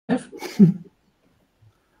Hello,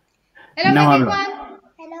 Now I'm everyone.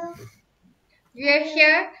 Hello. We are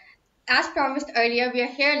here, as promised earlier, we are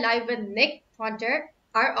here live with Nick B.Ponter,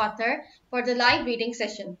 our author, for the live reading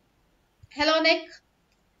session. Hello, Nick.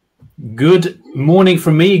 Good morning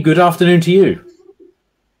from me. Good afternoon to you.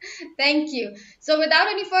 Thank you. So, without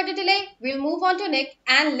any further delay, we'll move on to Nick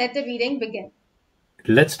and let the reading begin.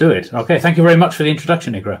 Let's do it. Okay, thank you very much for the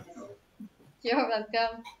introduction, Igra. You're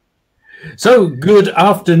welcome. So, good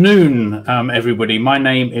afternoon, everybody. My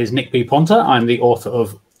name is Nick B.Ponter. I'm the author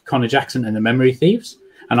of Connor Jackson and the Memory Thieves,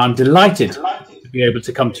 and I'm delighted to be able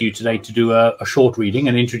to come to you today to do a short reading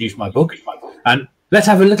and introduce my book. And let's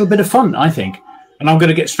have a little bit of fun, I think. And I'm going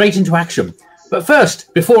to get straight into action. But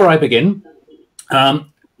first, before I begin,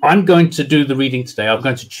 I'm going to do the reading today. I'm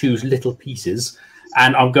going to choose little pieces,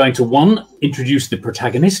 and I'm going to, one, introduce the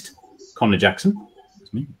protagonist, Connor Jackson.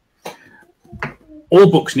 That's me. All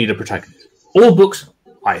books need a protagonist. All books,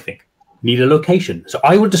 I think, need a location. So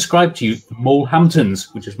I will describe to you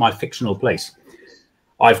Molehamptons, which is my fictional place.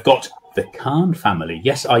 I've got the Khan family.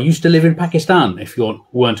 Yes, I used to live in Pakistan, if you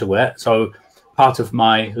weren't aware. So part of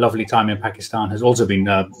my lovely time in Pakistan has also been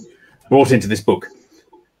brought into this book.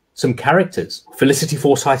 Some characters, Felicity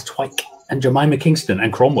Forsyth Twike and Jemima Kingston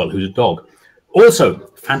and Cromwell, who's a dog. Also,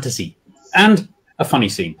 fantasy and a funny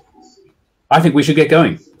scene. I think we should get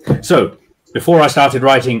going. So, before I started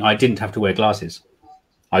writing, I didn't have to wear glasses.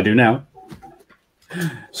 I do now.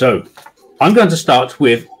 So, I'm going to start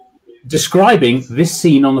with describing this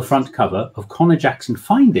scene on the front cover of Connor Jackson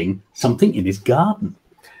finding something in his garden.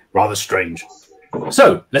 Rather strange.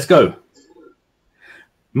 So, let's go.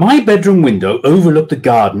 My bedroom window overlooked the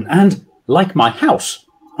garden and, like my house,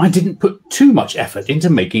 I didn't put too much effort into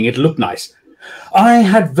making it look nice. I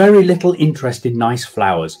had very little interest in nice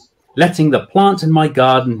flowers, letting the plants in my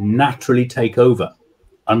garden naturally take over.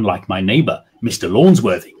 Unlike my neighbour, Mr.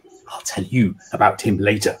 Lawnsworthy. I'll tell you about him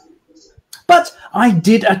later. But I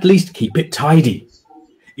did at least keep it tidy.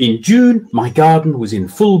 In June, my garden was in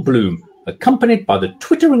full bloom, accompanied by the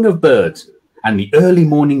twittering of birds and the early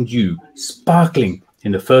morning dew sparkling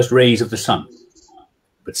in the first rays of the sun.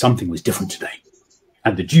 But something was different today,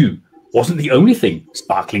 and the dew wasn't the only thing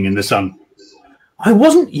sparkling in the sun. I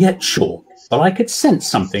wasn't yet sure, but I could sense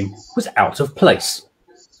something was out of place.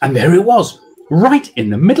 And there it was. Right in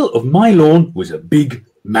the middle of my lawn was a big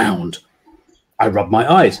mound. I rubbed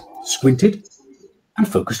my eyes, squinted, and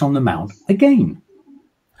focused on the mound again.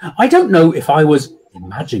 I don't know if I was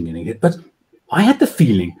imagining it, but I had the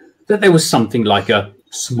feeling that there was something like a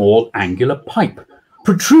small angular pipe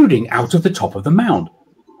protruding out of the top of the mound,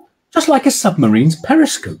 just like a submarine's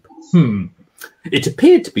periscope. It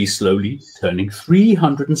appeared to be slowly turning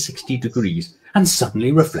 360 degrees and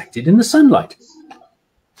suddenly reflected in the sunlight.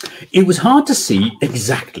 It was hard to see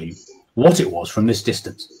exactly what it was from this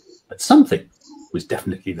distance, but something was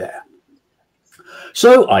definitely there.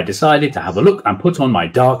 So I decided to have a look and put on my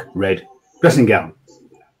dark red dressing gown.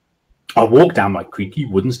 I walked down my creaky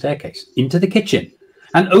wooden staircase into the kitchen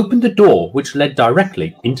and opened the door which led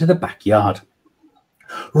directly into the backyard.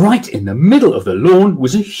 Right in the middle of the lawn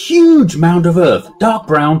was a huge mound of earth, dark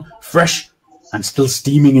brown, fresh, and still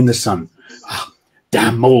steaming in the sun. Ah,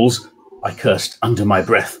 damn moles, I cursed under my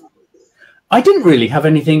breath. I didn't really have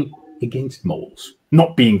anything against moles,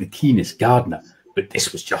 not being the keenest gardener, but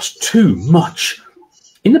this was just too much.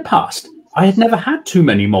 In the past, I had never had too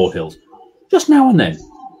many molehills, just now and then.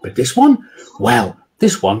 But this one, well,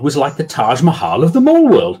 this one was like the Taj Mahal of the mole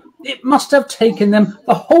world. It must have taken them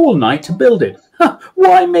the whole night to build it.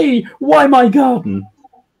 Why me? Why my garden?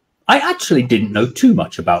 I actually didn't know too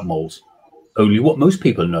much about moles. Only what most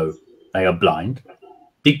people know. They are blind,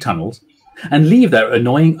 dig tunnels, and leave their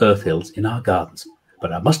annoying earth hills in our gardens.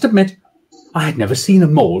 But I must admit, I had never seen a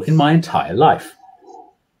mole in my entire life.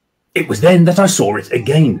 It was then that I saw it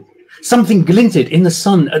again. Something glinted in the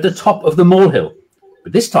sun at the top of the molehill.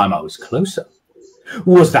 But this time I was closer.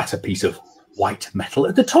 Was that a piece of white metal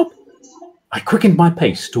at the top? I quickened my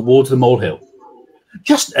pace towards the molehill.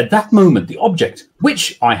 Just at that moment, the object,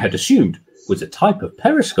 which I had assumed was a type of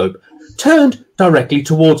periscope, turned directly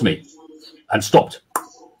towards me and stopped.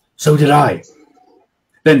 So did I.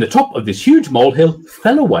 Then the top of this huge molehill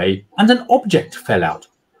fell away and an object fell out,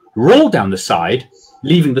 rolled down the side,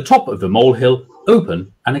 leaving the top of the molehill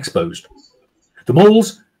open and exposed. The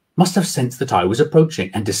moles must have sensed that I was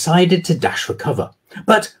approaching and decided to dash for cover.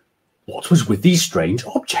 But what was with these strange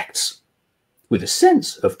objects? With a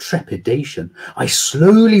sense of trepidation, I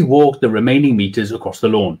slowly walked the remaining meters across the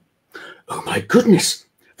lawn. Oh my goodness!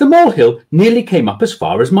 The molehill nearly came up as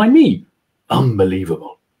far as my knee.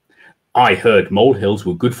 Unbelievable. I heard molehills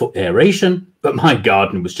were good for aeration, but my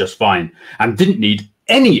garden was just fine and didn't need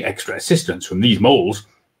any extra assistance from these moles.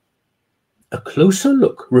 A closer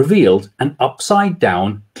look revealed an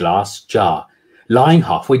upside-down glass jar lying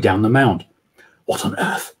halfway down the mound. What on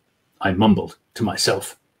earth? I mumbled to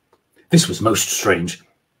myself. This was most strange.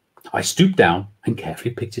 I stooped down and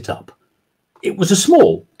carefully picked it up. It was a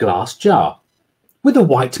small glass jar with a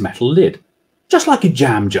white metal lid, just like a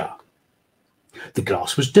jam jar. The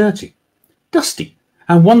glass was dirty, dusty,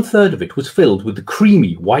 and 1/3 of it was filled with the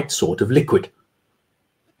creamy white sort of liquid.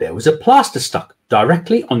 There was a plaster stuck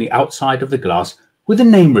directly on the outside of the glass with a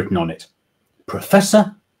name written on it,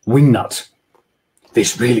 Professor Wingnut.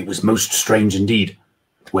 This really was most strange indeed.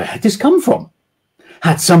 Where had this come from?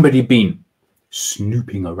 Had somebody been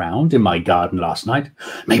snooping around in my garden last night?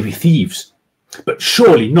 Maybe thieves, but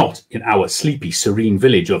surely not in our sleepy, serene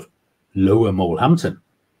village of Lower Molehampton.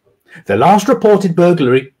 The last reported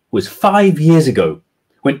burglary was 5 years ago,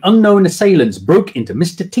 when unknown assailants broke into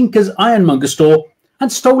Mr. Tinker's ironmonger store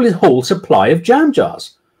and stole his whole supply of jam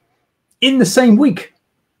jars. In the same week,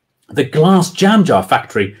 the glass jam jar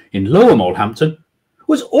factory in Lower Molehampton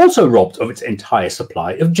was also robbed of its entire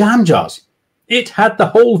supply of jam jars. It had the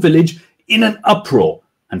whole village in an uproar,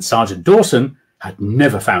 and Sergeant Dawson had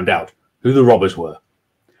never found out who the robbers were.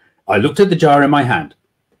 I looked at the jar in my hand,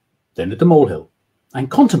 then at the molehill, and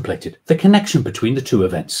contemplated the connection between the two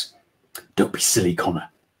events. Don't be silly, Connor,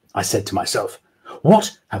 I said to myself.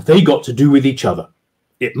 What have they got to do with each other?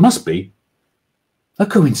 It must be a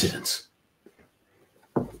coincidence.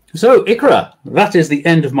 So, Ikra, that is the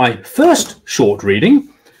end of my first short reading.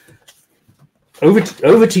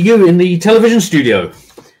 Over to you in the television studio.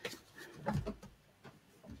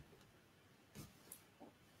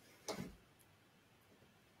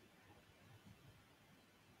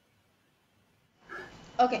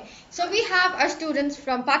 Okay, so we have our students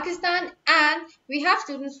from Pakistan and we have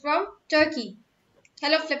students from Turkey.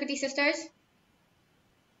 Hello, Flippity sisters.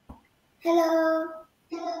 Hello.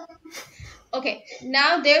 Okay,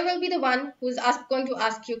 now there will be the one who's going to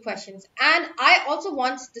ask you questions. And I also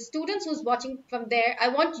want the students who's watching from there, I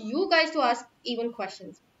want you guys to ask even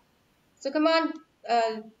questions. So come on,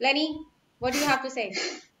 Lenny, what do you have to say?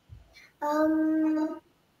 I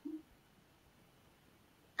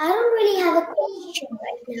don't really have a question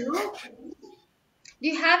right now. Do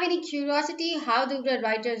you have any curiosity? How do the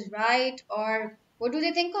writers write, or what do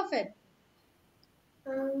they think of it?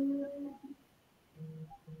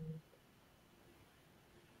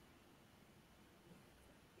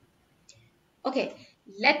 Okay,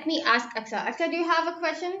 let me ask Aksa. Aksa, do you have a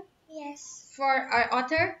question Yes. for our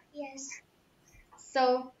author? Yes.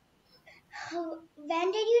 So,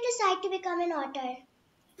 When did you decide to become an author?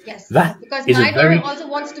 yes, That because is my a very... daughter also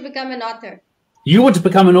wants to become an author. You want to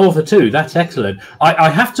become an author too? That's excellent. I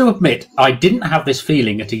have to admit, I didn't have this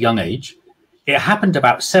feeling at a young age. It happened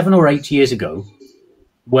about 7 or 8 years ago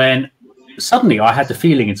when suddenly I had the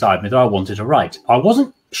feeling inside me that I wanted to write. I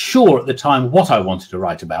wasn't sure at the time what I wanted to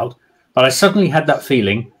write about, but I suddenly had that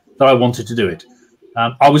feeling that I wanted to do it.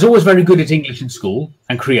 I was always very good at English in school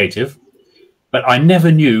and creative, but I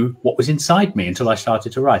never knew what was inside me until I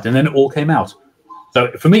started to write, and then it all came out.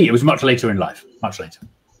 So for me, it was much later in life, much later.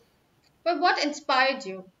 But what inspired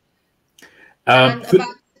you? And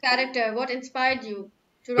about the character, what inspired you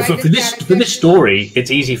to write for this story,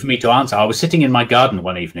 it's easy for me to answer. I was sitting in my garden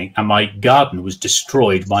one evening, and my garden was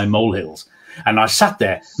destroyed by molehills. And I sat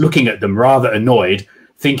there looking at them rather annoyed,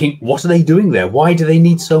 thinking, what are they doing there? Why do they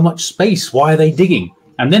need so much space? Why are they digging?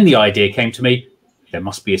 And then the idea came to me, there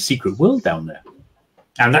must be a secret world down there.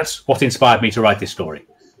 And that's what inspired me to write this story.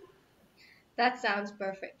 That sounds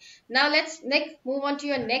perfect. Now let's, Nick, move on to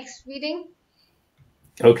your next reading.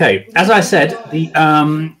 Okay, as I said,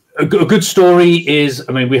 a good story is,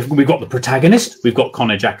 I mean, we've got the protagonist, we've got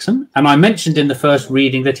Connor Jackson, and I mentioned in the first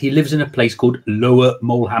reading that he lives in a place called Lower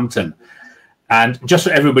Molehampton. And just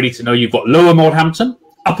for everybody to know, you've got Lower Molehampton,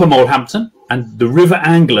 Upper Molehampton, and the River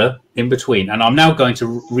Angler in between. And I'm now going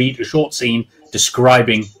to read a short scene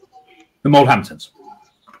describing the Molehamptons.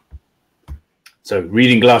 So,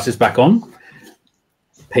 reading glasses back on,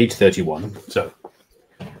 page 31. So,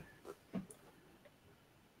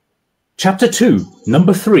 Chapter 2,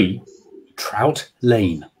 Number 3, Trout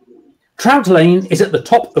Lane. Trout Lane is at the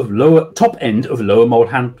top end of Lower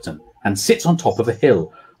Molehampton and sits on top of a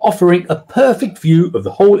hill, offering a perfect view of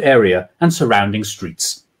the whole area and surrounding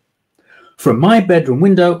streets. From my bedroom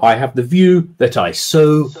window, I have the view that I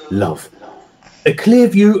so love. A clear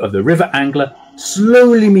view of the River Angler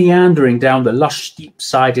slowly meandering down the lush,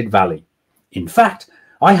 steep-sided valley. In fact,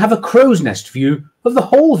 I have a crow's nest view of the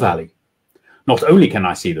whole valley. Not only can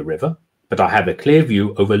I see the river, but I have a clear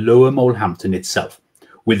view over Lower Molehampton itself,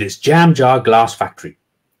 with its jam jar glass factory,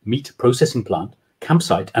 meat processing plant,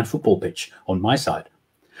 campsite and football pitch on my side,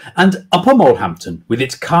 and Upper Molehampton with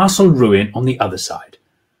its castle ruin on the other side.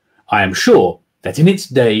 I am sure that in its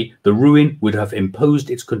day the ruin would have imposed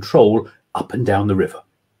its control up and down the river.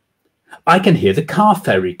 I can hear the car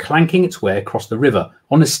ferry clanking its way across the river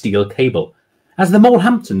on a steel cable, as the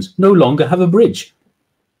Molehamptons no longer have a bridge.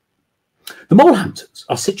 The Molehamptons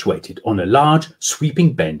are situated on a large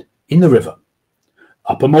sweeping bend in the river.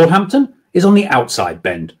 Upper Molehampton is on the outside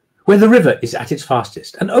bend, where the river is at its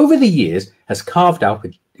fastest, and over the years has carved out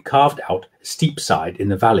a steep side in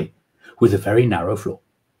the valley, with a very narrow floor.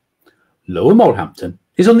 Lower Molehampton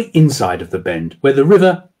is on the inside of the bend, where the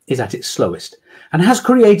river is at its slowest, and has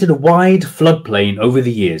created a wide floodplain over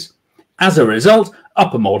the years. As a result,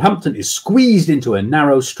 Upper Molehampton is squeezed into a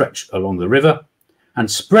narrow stretch along the river and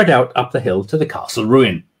spread out up the hill to the castle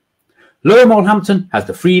ruin. Lower Molehampton has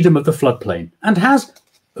the freedom of the floodplain and has,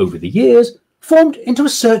 over the years, formed into a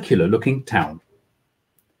circular-looking town.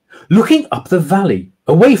 Looking up the valley,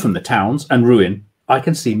 away from the towns and ruin, I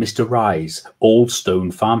can see Mr. Rye's old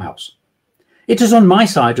stone farmhouse. It is on my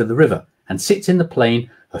side of the river and sits in the plain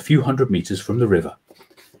a few hundred metres from the river.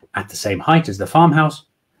 At the same height as the farmhouse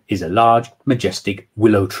is a large, majestic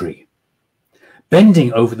willow tree,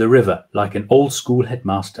 bending over the river like an old-school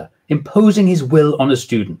headmaster, imposing his will on a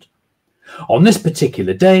student. On this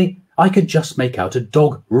particular day, I could just make out a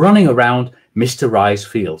dog running around Mr. Rye's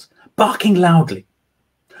fields, barking loudly.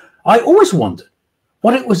 I always wondered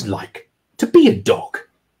what it was like to be a dog.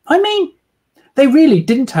 I mean, they really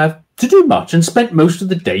didn't have to do much and spent most of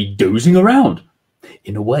the day dozing around.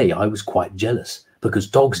 In a way, I was quite jealous, because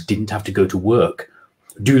dogs didn't have to go to work,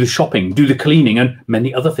 do the shopping, do the cleaning, and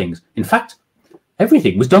many other things. In fact,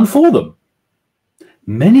 everything was done for them.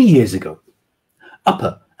 Many years ago,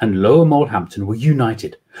 Upper and Lower Molehampton were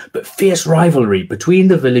united, but fierce rivalry between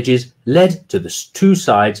the villages led to the two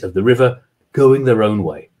sides of the river going their own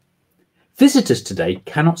way. Visitors today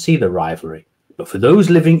cannot see the rivalry, but for those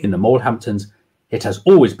living in the Molehamptons, it has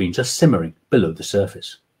always been just simmering below the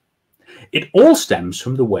surface. It all stems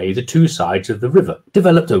from the way the two sides of the river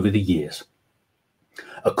developed over the years.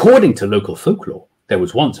 According to local folklore, there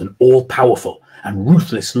was once an all-powerful and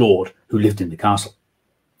ruthless lord who lived in the castle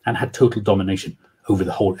and had total domination over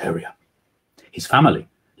the whole area. His family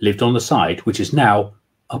lived on the side which is now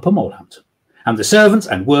Upper Molehampton, and the servants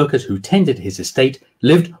and workers who tended his estate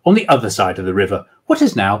lived on the other side of the river, what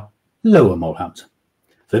is now Lower Molehampton.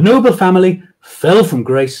 The noble family fell from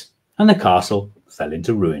grace, and the castle fell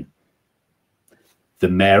into ruin. The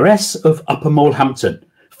Mayoress of Upper Molehampton,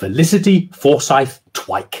 Felicity Forsyth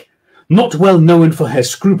Twike, not well known for her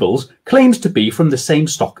scruples, claims to be from the same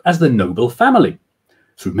stock as the noble family,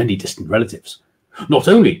 through many distant relatives. Not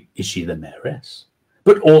only is she the mayoress,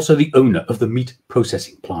 but also the owner of the meat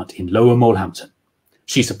processing plant in Lower Molehampton.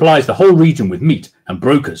 She supplies the whole region with meat and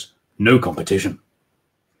brokers no competition.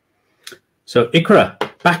 So, Ikra,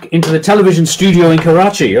 back into the television studio in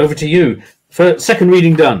Karachi. Over to you for second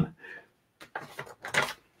reading done.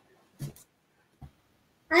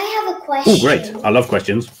 I have a question. Oh, great. I love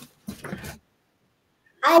questions.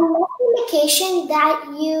 I love the location that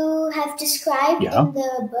you have described in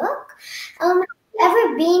the book. Have you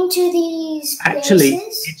ever been to these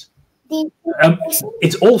places?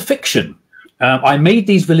 It's all fiction. I made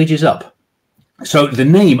these villages up. So the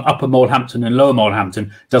name Upper Molehampton and Lower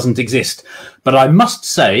Molehampton doesn't exist. But I must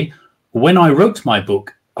say, when I wrote my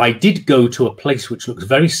book, I did go to a place which looks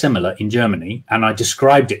very similar in Germany, and I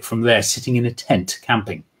described it from there, sitting in a tent,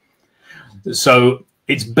 camping. So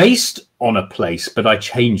it's based on a place, but I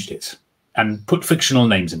changed it and put fictional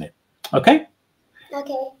names in it. Okay?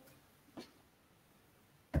 Okay.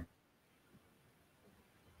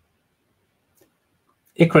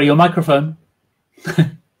 Ikra, your microphone.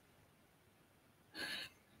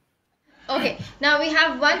 Okay, now we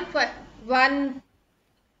have one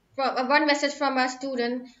message from our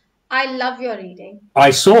student. I love your reading.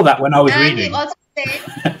 I saw that when I was reading. And he also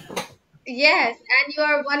said, yes, and you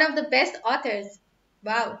are one of the best authors.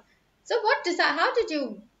 Wow. So how did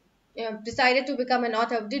you decided to become an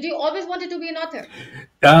author? Did you always wanted to be an author?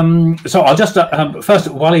 So I'll just first,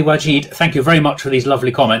 Wali Wajid, thank you very much for these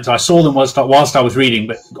lovely comments. I saw them whilst I was reading,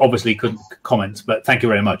 but obviously couldn't comment. But thank you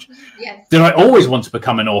very much. Yes. Did I always want to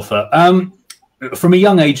become an author? From a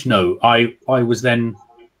young age, no. I was then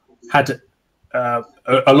had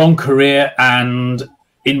a long career, and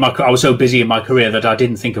I was so busy in my career that I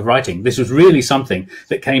didn't think of writing. This was really something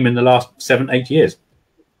that came in the last 7-8 years,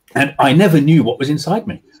 and I never knew what was inside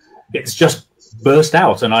me. It's just burst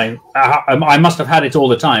out, and I must have had it all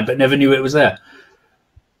the time, but never knew it was there.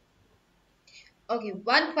 Okay,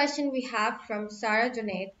 one question we have from Sarah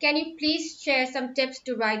Junaid. Can you please share some tips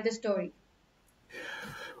to write the story?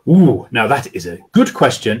 Ooh, now that is a good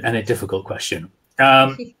question and a difficult question.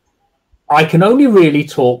 I can only really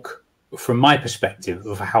talk from my perspective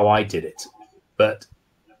of how I did it, but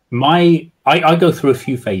I go through a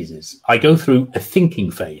few phases. I go through a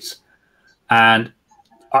thinking phase, and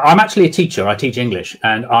I'm actually a teacher. I teach English,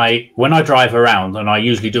 and when I drive around, and I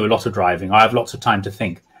usually do a lot of driving, I have lots of time to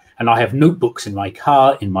think, and I have notebooks in my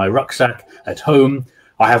car, in my rucksack, at home.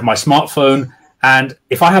 I have my smartphone, and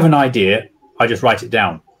if I have an idea, I just write it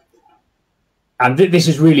down. And this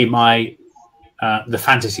is really the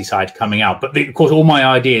fantasy side coming out. But of course, all my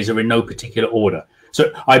ideas are in no particular order.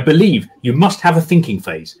 So I believe you must have a thinking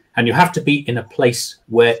phase, and you have to be in a place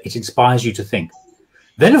where it inspires you to think.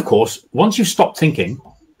 Then, of course, once you've stopped thinking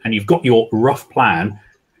and you've got your rough plan,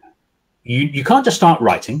 you can't just start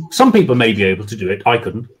writing. Some people may be able to do it. I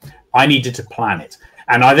couldn't. I needed to plan it.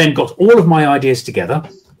 And I then got all of my ideas together,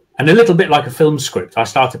 and a little bit like a film script, I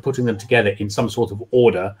started putting them together in some sort of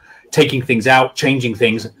order, taking things out, changing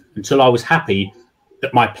things until I was happy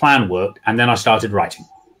that my plan worked, and then I started writing.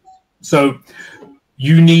 So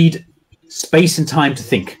you need space and time to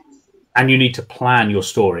think, and you need to plan your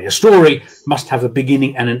story. A story must have a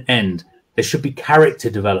beginning and an end. There should be character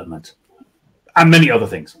development and many other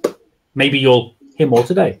things. Maybe you'll hear more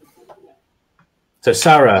today. So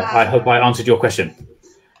Sarah, I hope I answered your question.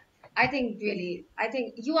 I think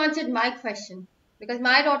you answered my question, because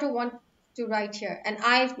my daughter wants to write here, and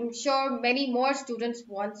I'm sure many more students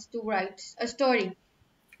want to write a story.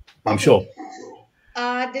 I'm sure.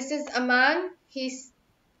 This is Aman. He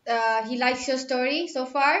likes your story so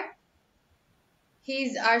far.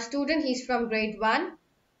 He's our student. He's from grade 1.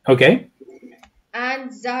 Okay.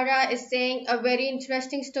 And Zahra is saying a very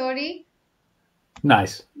interesting story.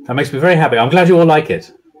 Nice. That makes me very happy. I'm glad you all like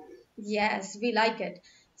it. Yes, we like it.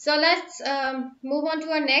 So let's move on to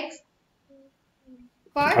our next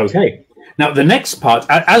part. Okay. Now, the next part,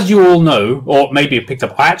 as you all know, or maybe you picked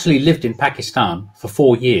up, I actually lived in Pakistan for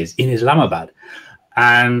 4 years in Islamabad.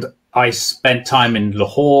 And I spent time in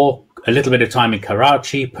Lahore, a little bit of time in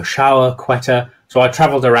Karachi, Peshawar, Quetta. So I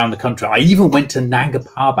traveled around the country. I even went to Nanga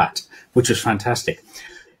Parbat, which was fantastic.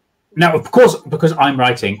 Now, of course, because I'm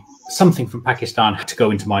writing, something from Pakistan had to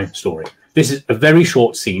go into my story. This is a very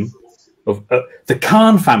short scene of the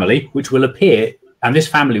Khan family, which will appear, and this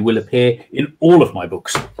family will appear in all of my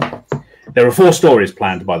books. There are 4 stories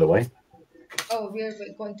planned, by the way. Oh, we're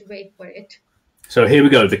going to wait for it. So here we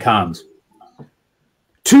go, the Khans.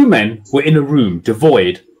 2 men were in a room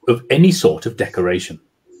devoid of any sort of decoration.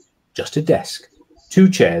 Just a desk, 2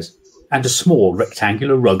 chairs, and a small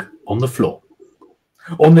rectangular rug on the floor.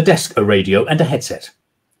 On the desk, a radio and a headset.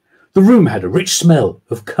 The room had a rich smell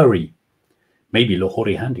of curry, maybe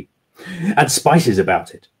Lahori handi, and spices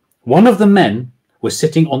about it. One of the men was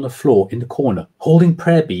sitting on the floor in the corner, holding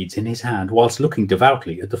prayer beads in his hand whilst looking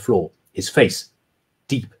devoutly at the floor, his face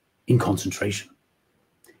deep in concentration.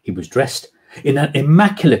 He was dressed in an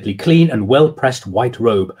immaculately clean and well-pressed white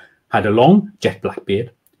robe, had a long jet black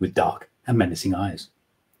beard with dark and menacing eyes.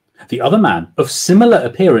 The other man, of similar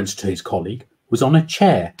appearance to his colleague, was on a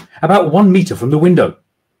chair about 1 meter from the window.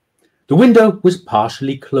 The window was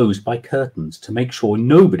partially closed by curtains to make sure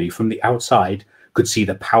nobody from the outside could see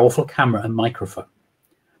the powerful camera and microphone.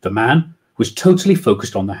 The man was totally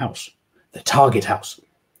focused on the house, the target house,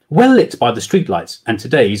 well lit by the streetlights and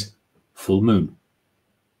today's full moon.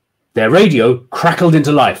 Their radio crackled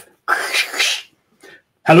into life.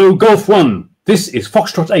 Hello, Golf 1. This is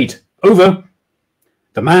Foxtrot 8. Over.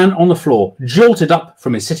 The man on the floor jolted up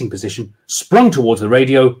from his sitting position, sprung towards the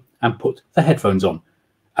radio, and put the headphones on.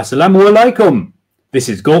 Assalamu alaikum. This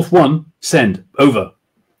is Golf 1. Send. Over.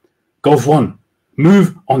 Golf 1.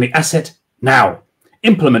 Move on the asset now.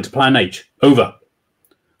 Implement Plan H. Over.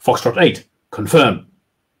 Foxtrot 8. Confirm.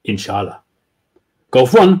 Inshallah.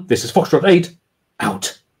 Golf 1. This is Foxtrot 8.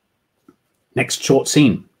 Out. Next short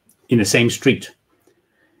scene. In the same street.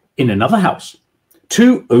 In another house.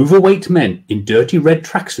 2 overweight men in dirty red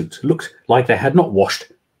tracksuits looked like they had not washed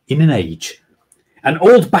in an age. An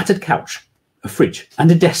old battered couch, a fridge, and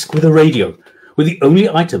a desk with a radio were the only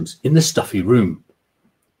items in the stuffy room.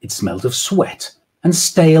 It smelled of sweat and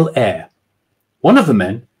stale air. One of the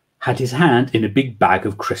men had his hand in a big bag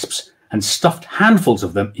of crisps and stuffed handfuls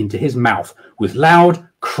of them into his mouth with loud,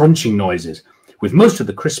 crunching noises, with most of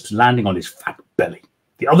the crisps landing on his fat belly.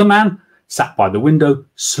 The other man sat by the window,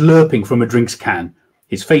 slurping from a drinks can,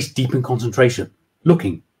 his face deep in concentration,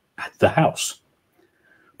 looking at the house.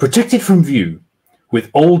 Protected from view,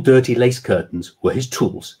 with old dirty lace curtains, were his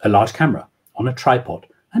tools, a large camera on a tripod,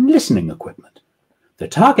 and listening equipment. The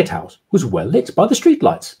target house was well lit by the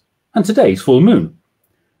streetlights, and today's full moon.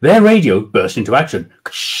 Their radio burst into action.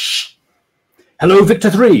 Hello, Victor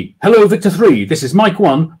 3. Hello, Victor 3. This is Mike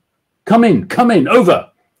 1. Come in, over.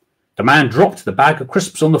 The man dropped the bag of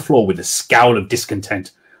crisps on the floor with a scowl of discontent,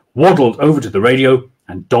 waddled over to the radio,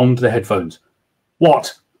 and donned the headphones.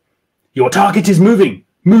 What? Your target is moving.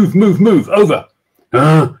 Move, over.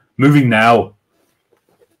 Moving now.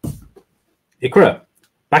 Ikra,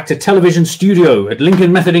 back to television studio at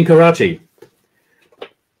Lincoln Method in Karachi.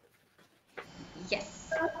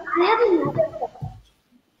 Yes. I have another question.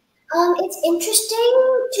 It's interesting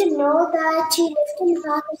to know that you lived in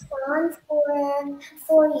Pakistan for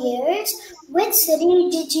 4 years. Which city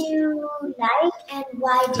did you like and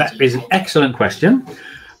why did That you is an like excellent question.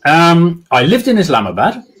 I lived in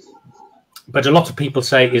Islamabad, but a lot of people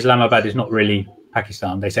say Islamabad is not really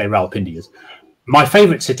Pakistan. They say Rawalpindi is. My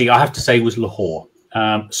favourite city, I have to say, was Lahore.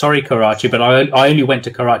 Sorry, Karachi, but I only went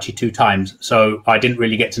to Karachi 2 times, so I didn't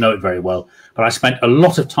really get to know it very well. But I spent a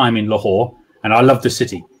lot of time in Lahore, and I loved the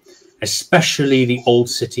city, especially the old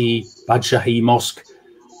city, Badshahi Mosque,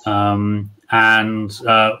 and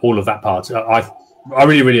all of that part. I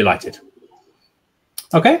really, really liked it.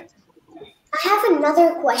 Okay. I have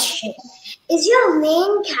another question. Is your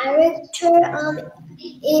main character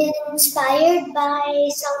inspired by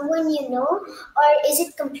someone you know, or is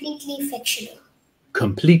it completely fictional?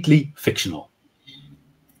 Completely fictional.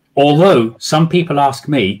 Although some people ask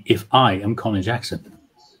me if I am Connor Jackson.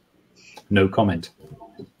 No comment.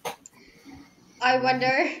 I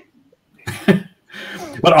wonder.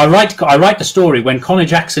 But I write the story when Connor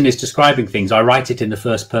Jackson is describing things. I write it in the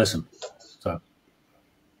first person. So.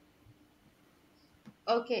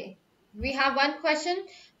 Okay. We have one question.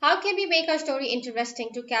 How can we make our story interesting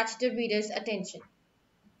to catch the reader's attention?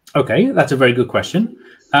 Okay, that's a very good question.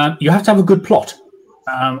 You have to have a good plot.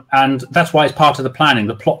 And that's why it's part of the planning.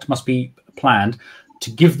 The plot must be planned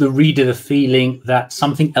to give the reader the feeling that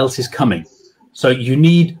something else is coming. So you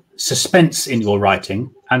need suspense in your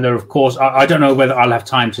writing. And there, of course, I don't know whether I'll have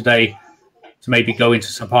time today to maybe go into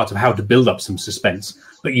some part of how to build up some suspense.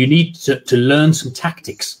 But you need to learn some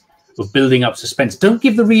tactics of building up suspense. Don't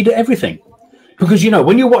give the reader everything. Because, you know,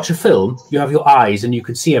 when you watch a film, you have your eyes and you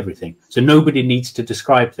can see everything. So nobody needs to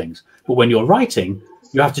describe things. But when you're writing,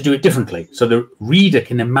 you have to do it differently. So the reader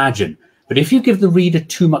can imagine. But if you give the reader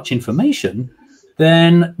too much information,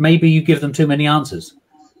 then maybe you give them too many answers.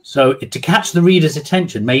 So to catch the reader's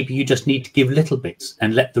attention, maybe you just need to give little bits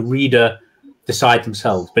and let the reader decide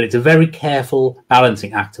themselves. But it's a very careful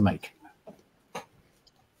balancing act to make.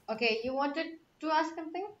 Okay, you wanted to ask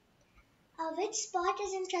something? Which spot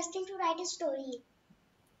is interesting to write a story?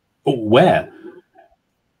 Oh, where?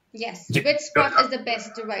 Yes. Which spot is the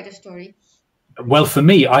best to write a story? Well, for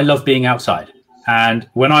me, I love being outside. And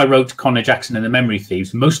when I wrote Connor Jackson and the Memory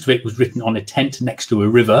Thieves, most of it was written on a tent next to a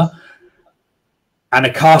river and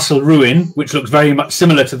a castle ruin, which looks very much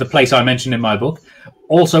similar to the place I mentioned in my book,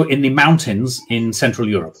 also in the mountains in Central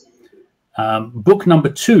Europe. Book number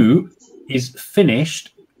 2 is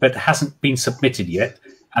finished, but hasn't been submitted yet.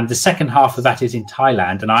 And the second half of that is in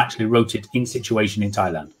Thailand, and I actually wrote it in situation in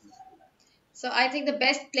Thailand. So I think the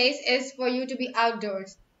best place is for you to be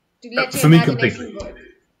outdoors, to let your For me, imagination completely. work.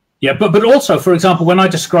 Yeah, but also, for example, when I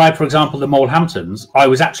describe, for example, the Mole Hamptons, I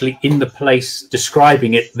was actually in the place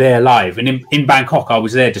describing it there live. And in Bangkok, I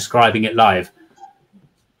was there describing it live.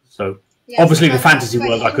 So obviously the fantasy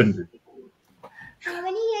world I couldn't do. How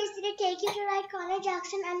many years did it take you to write Connor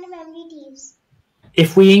Jackson and the Memory Thieves?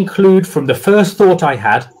 If we include from the first thought I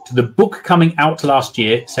had to the book coming out last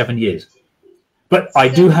year, 7 years. But I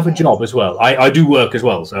do have a job as well. I do work as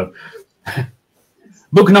well. So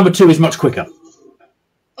book number 2 is much quicker.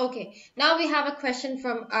 Okay, now we have a question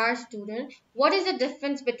from our student. What is the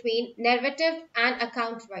difference between narrative and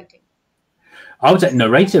account writing? I would say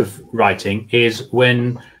narrative writing is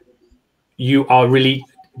when you are really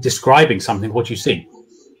describing something, what you see.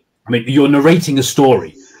 I mean, you're narrating a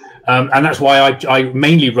story. And that's why I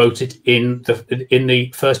mainly wrote it in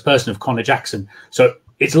the first person of Connor Jackson. So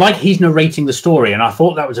it's like he's narrating the story. And I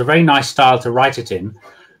thought that was a very nice style to write it in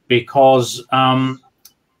because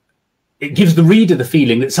it gives the reader the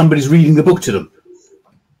feeling that somebody's reading the book to them.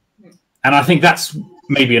 And I think that's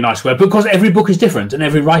maybe a nice way, because every book is different and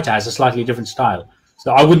every writer has a slightly different style.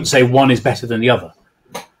 So I wouldn't say one is better than the other.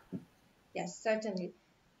 Yes, certainly.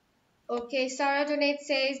 Okay, Sarah Donate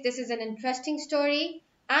says, this is an interesting story.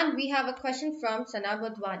 And we have a question from Sana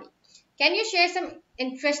Budwani. Can you share some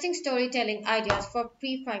interesting storytelling ideas for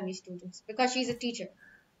pre-primary students? Because she's a teacher.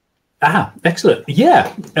 Ah, excellent.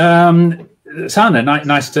 Yeah. Sana,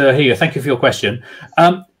 nice to hear you. Thank you for your question.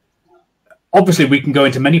 Obviously, we can go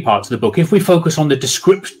into many parts of the book. If we focus on the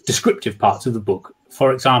descriptive parts of the book,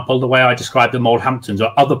 for example, the way I describe the Mole Hamptons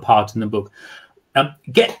or other parts in the book,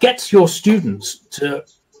 Get your students to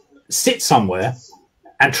sit somewhere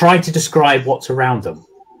and try to describe what's around them,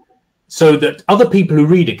 so that other people who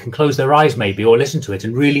read it can close their eyes maybe or listen to it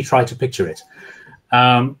and really try to picture it.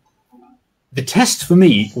 The test for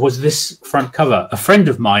me was this front cover. A friend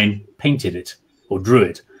of mine painted it or drew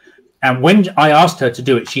it. And when I asked her to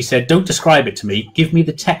do it, she said, don't describe it to me. Give me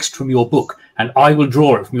the text from your book and I will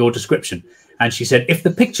draw it from your description. And she said, if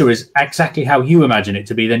the picture is exactly how you imagine it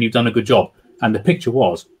to be, then you've done a good job. And the picture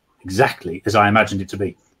was exactly as I imagined it to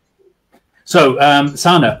be. So,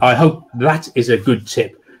 Sana, I hope that is a good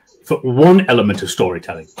tip for one element of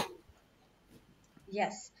storytelling.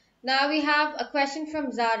 Yes. Now we have a question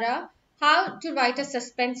from Zara. How to write a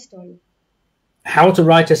suspense story? How to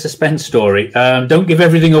write a suspense story. Don't give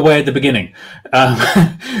everything away at the beginning.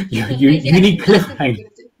 You need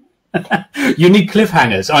cliffhangers. You need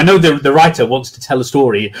cliffhangers. I know the writer wants to tell a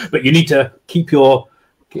story, but you need to keep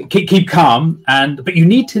calm, but you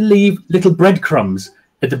need to leave little breadcrumbs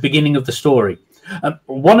at the beginning of the story.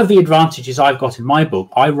 One of the advantages I've got in my book,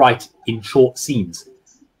 I write in short scenes,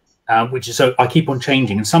 which is so I keep on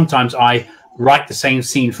changing, and sometimes I write the same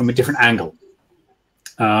scene from a different angle.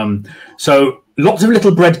 So lots of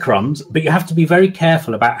little breadcrumbs, but you have to be very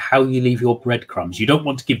careful about how you leave your breadcrumbs. You don't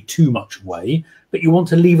want to give too much away, but you want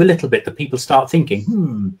to leave a little bit that people start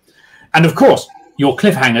thinking, And of course, your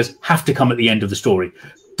cliffhangers have to come at the end of the story.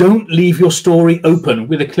 Don't leave your story open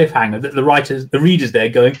with a cliffhanger that the readers there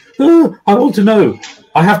going, oh, I want to know.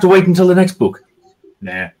 I have to wait until the next book.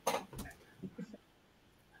 Nah.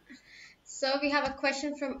 So we have a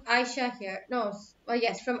question from Aisha here.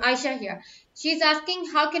 From Aisha here. She's asking,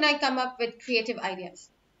 how can I come up with creative ideas?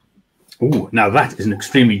 Oh, now that is an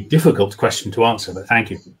extremely difficult question to answer, but thank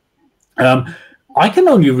you. I can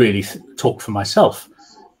only really talk for myself.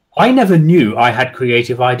 I never knew I had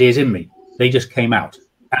creative ideas in me. They just came out.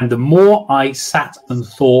 And the more I sat and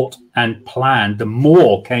thought and planned, the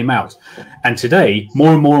more came out. And today,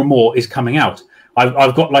 more and more and more is coming out.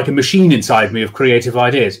 I've got like a machine inside me of creative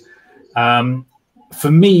ideas.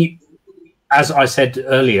 For me, as I said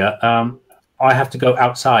earlier, I have to go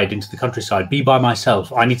outside into the countryside, be by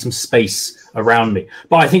myself. I need some space around me.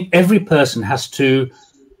 But I think every person has to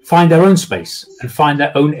find their own space and find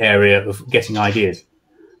their own area of getting ideas.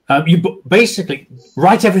 You basically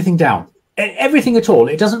write everything down. Everything at all.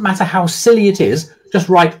 It doesn't matter how silly it is. Just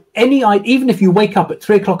write any idea. Even if you wake up at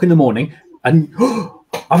 3 o'clock in the morning and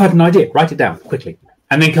I've had an idea, write it down quickly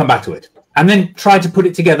and then come back to it and then try to put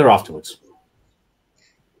it together afterwards.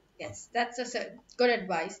 Yes, that's a good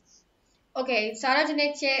advice. Okay, Sarah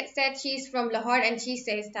Janet said she's from Lahore and she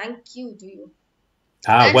says thank you to you.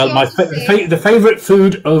 Well, the favorite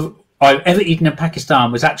food I've ever eaten in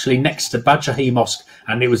Pakistan was actually next to Badshahi Mosque,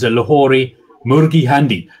 and it was a Lahori murgi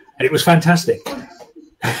handi. And it was fantastic.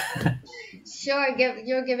 Sure,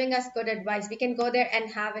 you're giving us good advice. We can go there and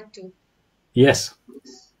have it too. Yes.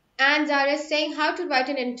 And Zara is saying how to write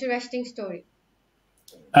an interesting story.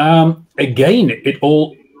 Again, it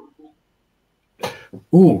all.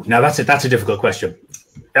 Ooh, now that's a difficult question.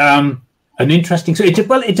 An interesting. So it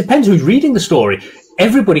depends who's reading the story.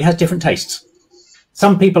 Everybody has different tastes.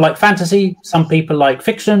 Some people like fantasy. Some people like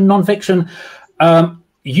fiction, non-fiction.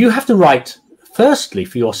 You have to write. Firstly,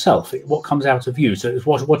 for yourself, what comes out of you. So it's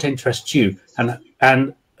what interests you,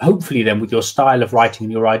 and hopefully then with your style of writing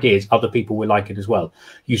and your ideas, other people will like it as well.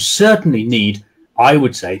 You certainly need, I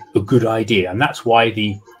would say, a good idea, and that's why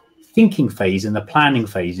the thinking phase and the planning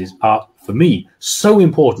phases are, for me, so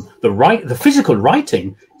important. The physical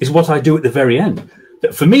writing is what I do at the very end.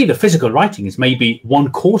 For me, the physical writing is maybe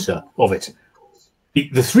 1/4 of it.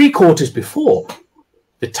 The 3/4 before.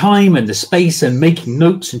 The time and the space and making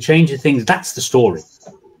notes and changing things, that's the story.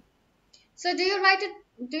 So do you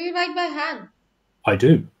write by hand? I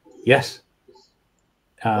do, yes.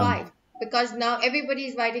 Why? Because now everybody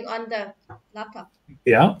is writing on the laptop.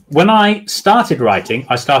 Yeah. When I started writing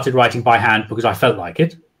by hand because I felt like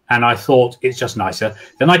it. And I thought it's just nicer.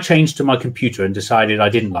 Then I changed to my computer and decided I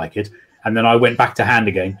didn't like it. And then I went back to hand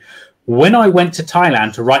again. When I went to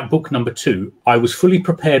Thailand to write book number 2, I was fully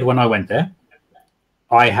prepared when I went there.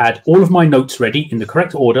 I had all of my notes ready in the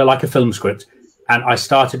correct order, like a film script, and I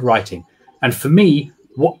started writing. And for me,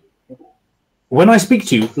 when I speak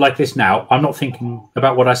to you like this now, I'm not thinking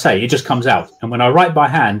about what I say. It just comes out. And when I write by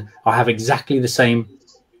hand, I have exactly the same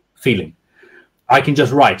feeling. I can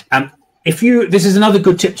just write. And this is another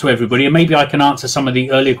good tip to everybody, and maybe I can answer some of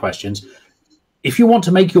the earlier questions. If you want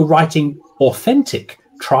to make your writing authentic,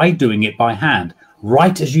 try doing it by hand.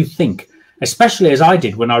 Write as you think. Especially as I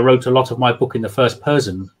did when I wrote a lot of my book in the first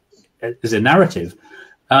person as a narrative,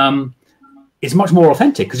 it's much more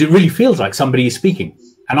authentic because it really feels like somebody is speaking.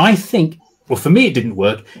 And I think Well, for me, it didn't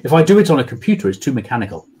work. If I do it on a computer, it's too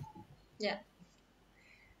mechanical. Yeah.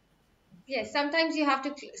 Yes, sometimes you have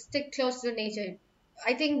to stick close to nature.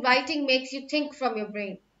 I think writing makes you think from your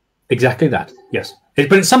brain. Exactly that, yes.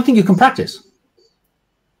 But it's something you can practice.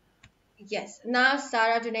 Yes. Now,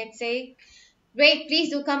 Sarah Junaid say, great, please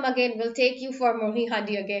do come again. We'll take you for Mohni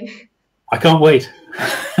Hadi again. I can't wait.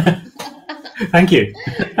 Thank you.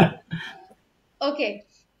 Okay.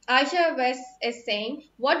 Aisha West is saying,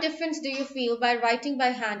 what difference do you feel by writing by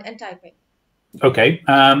hand and typing? Okay.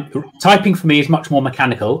 Typing for me is much more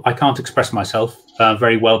mechanical. I can't express myself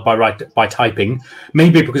very well by typing.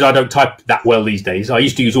 Maybe because I don't type that well these days. I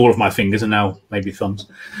used to use all of my fingers and now maybe thumbs.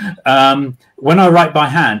 When I write by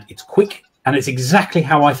hand, it's quick and it's exactly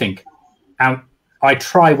how I think. And I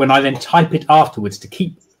try when I then type it afterwards to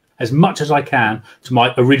keep as much as I can to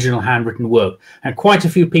my original handwritten work. And quite a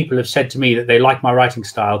few people have said to me that they like my writing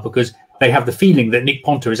style because they have the feeling that Nick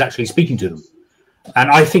Ponter is actually speaking to them.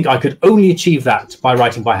 And I think I could only achieve that by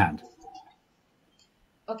writing by hand.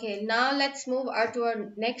 Okay, now let's move on to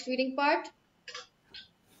our next reading part.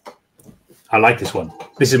 I like this one.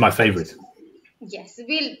 This is my favorite. Yes,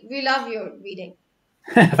 we love your reading.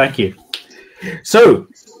 Thank you. So,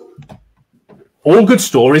 all good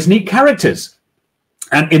stories need characters.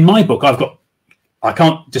 And in my book, I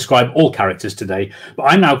can't describe all characters today, but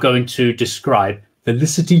I'm now going to describe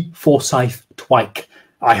Felicity Forsyth Twike.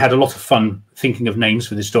 I had a lot of fun thinking of names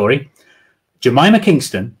for this story. Jemima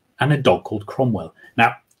Kingston and a dog called Cromwell.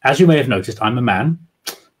 Now, as you may have noticed, I'm a man,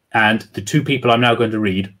 and the two people I'm now going to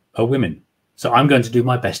read are women. So I'm going to do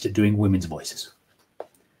my best at doing women's voices.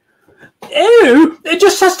 Oh,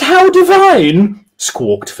 just how divine,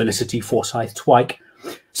 squawked Felicity Forsyth Twike.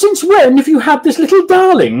 Since when have you had this little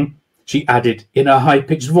darling? She added in a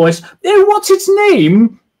high-pitched voice. Oh, what's its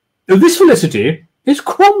name? This Felicity is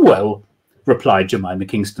Cromwell, replied Jemima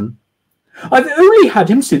Kingston. I've only had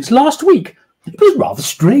him since last week. It was rather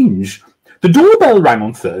strange. The doorbell rang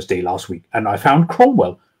on Thursday last week, and I found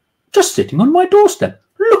Cromwell just sitting on my doorstep,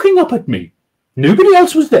 looking up at me. Nobody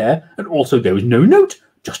else was there, and also there was no note,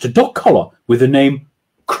 just a dog collar with the name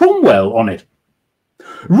Cromwell on it.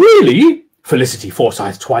 Really? Felicity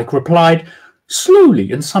Forsyth Twike replied,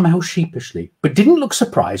 slowly and somehow sheepishly, but didn't look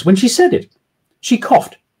surprised when she said it. She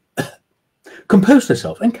coughed, composed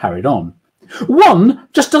herself, and carried on. One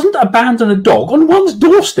just doesn't abandon a dog on one's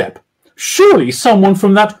doorstep. Surely someone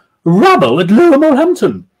from that rabble at Lower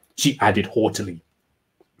Molehampton, she added haughtily.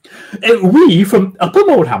 We from Upper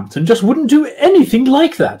Molehampton just wouldn't do anything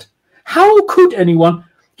like that. How could anyone?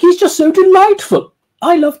 He's just so delightful.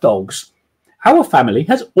 I love dogs. Our family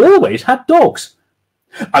has always had dogs.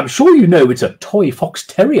 I'm sure you know it's a toy fox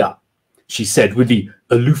terrier, she said with the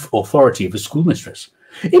aloof authority of a schoolmistress.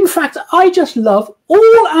 In fact, I just love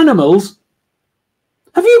all animals.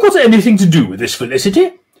 Have you got anything to do with this,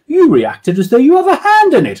 Felicity? You reacted as though you have a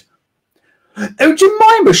hand in it. Oh,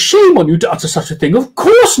 Jemima, shame on you to utter such a thing. Of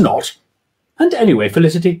course not. And anyway,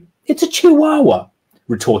 Felicity, it's a chihuahua,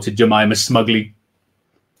 retorted Jemima smugly.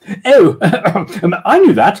 Oh, I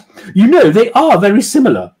knew that. You know, they are very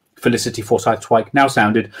similar. Felicity Forsyth Twike now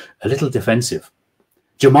sounded a little defensive.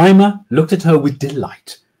 Jemima looked at her with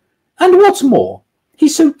delight. And what's more,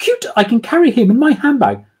 he's so cute I can carry him in my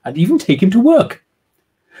handbag and even take him to work.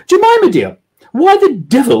 Jemima, dear, why the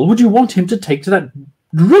devil would you want him to take to that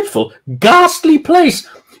dreadful, ghastly place?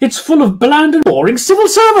 It's full of bland and boring civil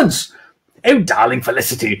servants. Oh, darling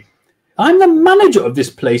Felicity, I'm the manager of this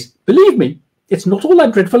place. Believe me, it's not all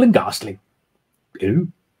that dreadful and ghastly. Oh,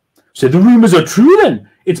 so the rumours are true then?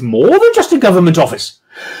 It's more than just a government office.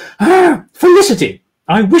 Ah, Felicity,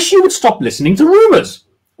 I wish you would stop listening to rumours.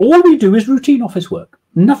 All we do is routine office work.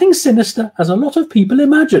 Nothing sinister, as a lot of people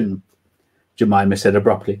imagine, Jemima said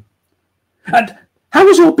abruptly. And how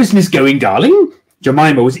is your business going, darling?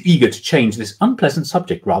 Jemima was eager to change this unpleasant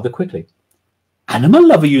subject rather quickly. Animal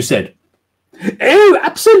lover, you said? Oh,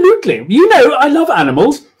 absolutely. You know, I love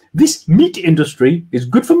animals. This meat industry is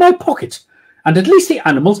good for my pocket, and at least the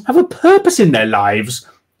animals have a purpose in their lives,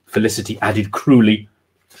 Felicity added cruelly.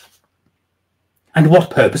 And what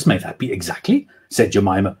purpose may that be exactly? Said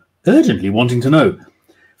Jemima, urgently wanting to know.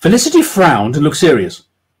 Felicity frowned and looked serious.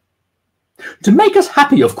 To make us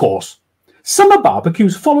happy, of course. Summer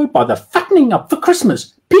barbecues followed by the fattening up for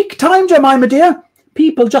Christmas. Peak time, Jemima dear.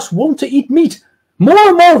 People just want to eat meat. More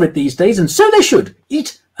and more of it these days, and so they should.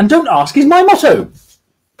 Eat and don't ask is my motto.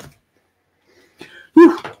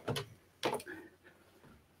 Whew.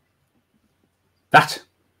 That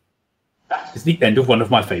is the end of one of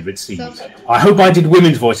my favourite scenes. So, I hope I did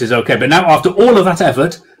women's voices okay, but now after all of that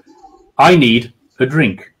effort, I need a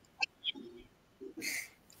drink.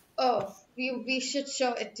 oh, we should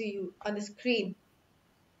show it to you on the screen.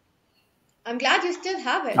 I'm glad you still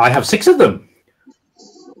have it. I have 6 of them.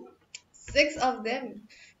 6 of them.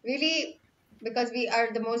 Really, because we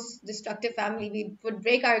are the most destructive family, we would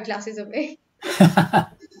break our glasses away.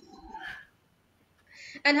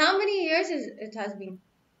 And how many years it has been?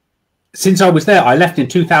 Since I was there, I left in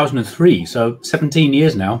 2003, so 17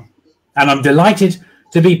 years now. And I'm delighted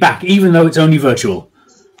to be back, even though it's only virtual.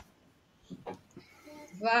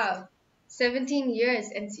 Wow, 17 years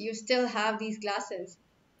and you still have these glasses.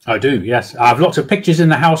 I do, yes. I have lots of pictures in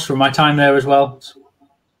the house from my time there as well.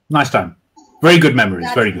 Nice time. Very good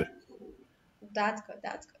memories, very good. That's good,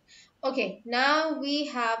 that's good. Okay, now we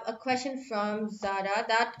have a question from Zara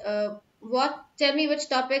that, tell me which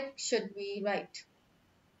topic should we write?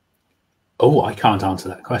 Oh, I can't answer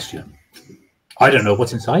that question. I don't know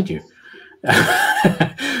what's inside you.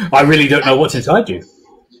 I really don't know what's inside you.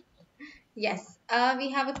 Yes, we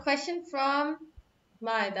have a question from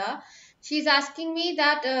Maida. She's asking me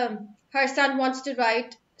that her son wants to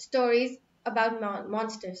write stories about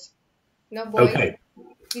monsters. No, boy. Okay.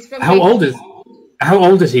 He's from How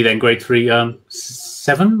old is he then? Grade 3?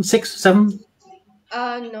 7, 6, 7?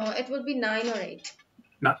 No, it would be 9 or 8.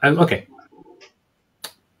 No, okay.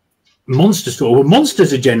 Monster story. Well,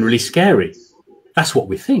 monsters are generally scary. That's what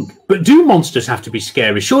we think. But do monsters have to be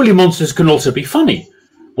scary? Surely monsters can also be funny.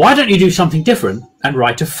 Why don't you do something different and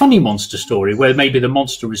write a funny monster story where maybe the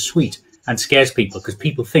monster is sweet and scares people because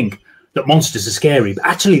people think that monsters are scary, but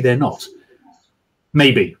actually they're not.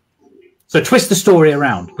 Maybe. So twist the story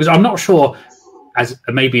around, because I'm not sure, as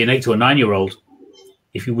maybe an 8 or 9-year-old,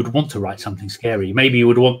 if you would want to write something scary. Maybe you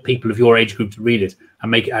would want people of your age group to read it and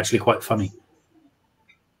make it actually quite funny.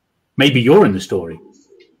 Maybe you're in the story.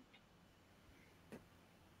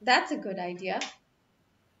 That's a good idea.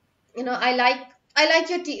 You know, I like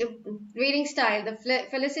your reading style. The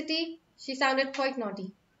Felicity, she sounded quite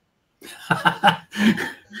naughty.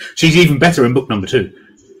 She's even better in book number 2.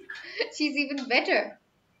 She's even better.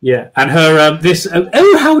 Yeah, and her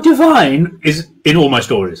oh how divine is in all my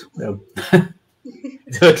stories.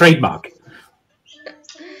 It's her trademark.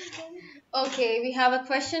 Okay, we have a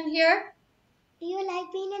question here. Do you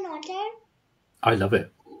like being an author? I love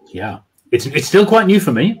it. Yeah, it's still quite new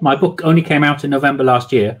for me. My book only came out in November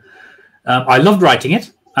last year. I loved writing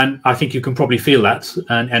it, and I think you can probably feel that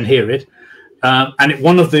and hear it. And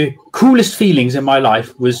one of the coolest feelings in my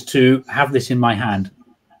life was to have this in my hand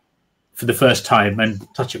for the first time and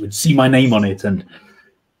touch it, and see my name on it, and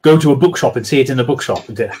go to a bookshop and see it in a bookshop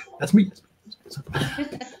and say, "That's me."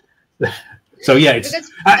 So yeah, it's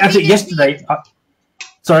actually yesterday.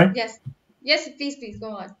 Sorry. Yes, please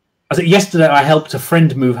go on. I said yesterday I helped a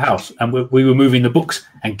friend move house, and we were moving the books,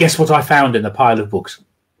 and guess what I found in the pile of books?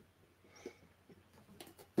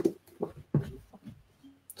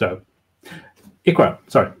 So, Ikra,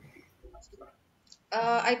 sorry.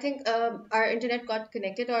 I think our internet got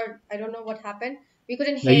connected, or I don't know what happened. We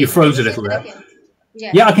couldn't hear. No, you froze a little bit.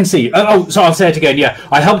 Yeah, I can see you. Oh, so I'll say it again. Yeah,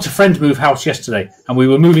 I helped a friend move house yesterday, and we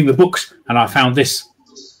were moving the books, and I found this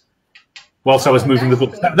whilst I was moving the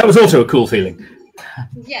books. That was also a cool feeling.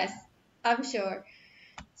 Yes, I'm sure.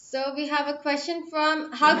 So we have a question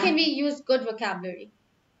from, how can we use good vocabulary?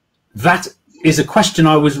 That is a question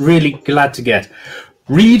I was really glad to get.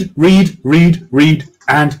 Read,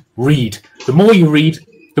 and read. The more you read,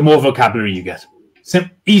 the more vocabulary you get.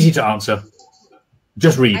 Easy to answer.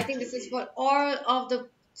 Just read. I think this is for all of the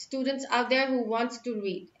students out there who wants to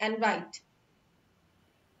read and write.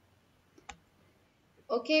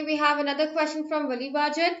 Okay, we have another question from Wali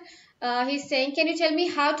Wajid. He's saying, can you tell me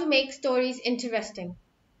how to make stories interesting?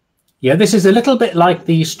 Yeah, this is a little bit like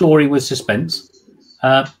the story with suspense.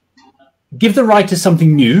 Give the writer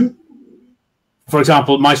something new. For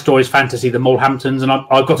example, my story is fantasy, the Molehamptons, and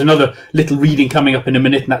I've got another little reading coming up in a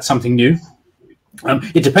minute, and that's something new.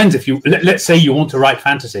 It depends if you, let's say you want to write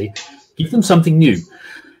fantasy, give them something new.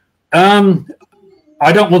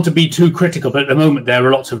 I don't want to be too critical, but at the moment there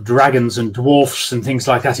are lots of dragons and dwarfs and things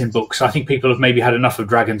like that in books. I think people have maybe had enough of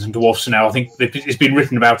dragons and dwarfs now. I think it's been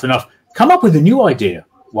written about enough. Come up with a new idea,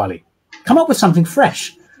 Wally. Come up with something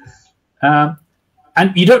fresh. And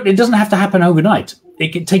it doesn't have to happen overnight.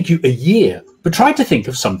 It can take you a year, but try to think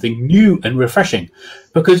of something new and refreshing,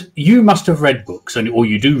 because you must have read books, or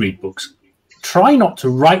you do read books. Try not to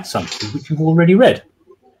write something which you've already read.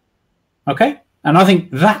 Okay? And I think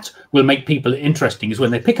that will make people interesting, is when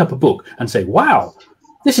they pick up a book and say, wow,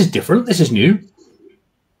 this is different, this is new.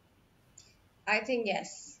 I think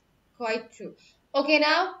yes, quite true. Okay,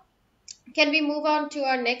 now, can we move on to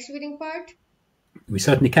our next reading part? We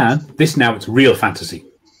certainly can. Now it's real fantasy.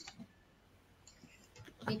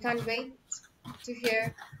 We can't wait to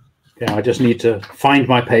hear Yeah, I just need to find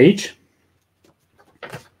my page.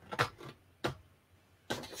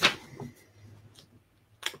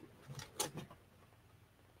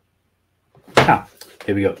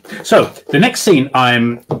 Here we go. So the next scene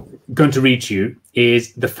I'm going to read to you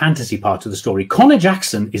is the fantasy part of the story. Connor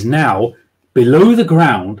Jackson is now below the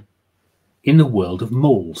ground in the world of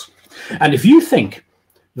moles. And if you think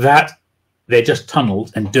that they're just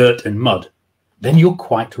tunnels and dirt and mud, then you're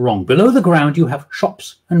quite wrong. Below the ground, you have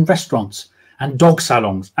shops and restaurants and dog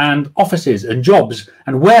salons and offices and jobs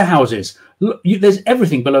and warehouses. There's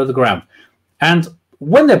everything below the ground. And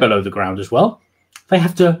when they're below the ground as well, they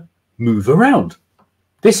have to move around.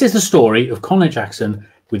 This is the story of Connor Jackson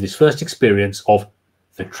with his first experience of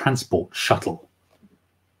the transport shuttle.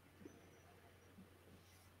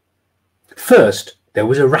 First, there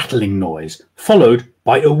was a rattling noise, followed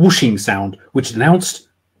by a whooshing sound, which announced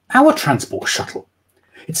our transport shuttle.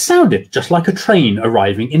 It sounded just like a train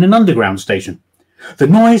arriving in an underground station. The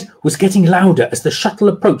noise was getting louder as the shuttle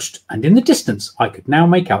approached, and in the distance I could now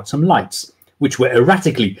make out some lights, which were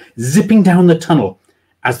erratically zipping down the tunnel,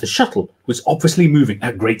 as the shuttle was obviously moving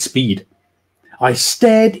at great speed. I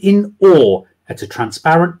stared in awe at a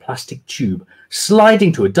transparent plastic tube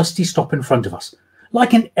sliding to a dusty stop in front of us,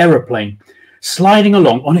 like an aeroplane sliding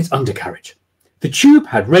along on its undercarriage. The tube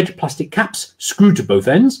had red plastic caps screwed to both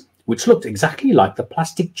ends, which looked exactly like the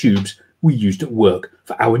plastic tubes we used at work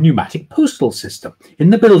for our pneumatic postal system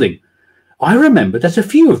in the building. I remember that a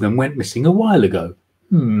few of them went missing a while ago.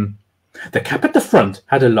 The cap at the front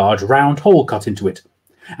had a large round hole cut into it,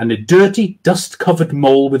 and a dirty, dust-covered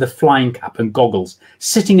mole with a flying cap and goggles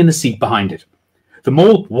sitting in the seat behind it. The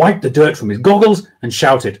mole wiped the dirt from his goggles and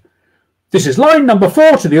shouted, "This is line number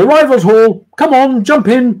 4 to the arrivals hall. Come on, jump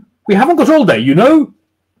in. We haven't got all day, you know."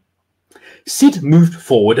 Sid moved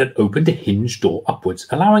forward and opened a hinged door upwards,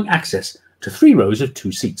 allowing access to 3 rows of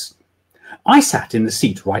 2 seats. I sat in the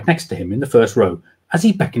seat right next to him in the first row as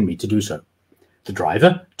he beckoned me to do so. The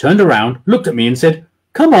driver turned around, looked at me and said,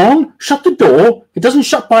 "Come on, shut the door. It doesn't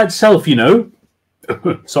shut by itself, you know."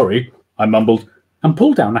 "Sorry," I mumbled, and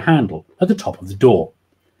pulled down a handle at the top of the door.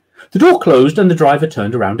 The door closed and the driver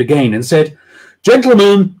turned around again and said,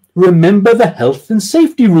 "Gentlemen, remember the health and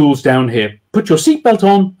safety rules down here. Put your seatbelt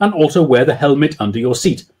on and also wear the helmet under your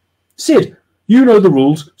seat. Sid, you know the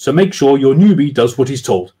rules, so make sure your newbie does what he's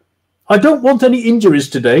told. I don't want any injuries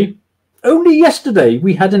today. Only yesterday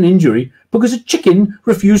we had an injury because a chicken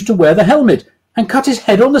refused to wear the helmet and cut his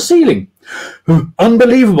head on the ceiling.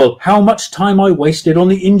 Unbelievable how much time I wasted on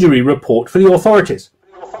the injury report for the authorities.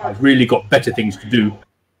 I've really got better things to do.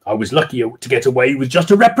 I was lucky to get away with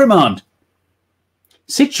just a reprimand."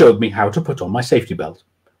 Sid showed me how to put on my safety belt.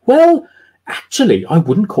 Well, actually, I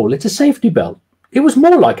wouldn't call it a safety belt. It was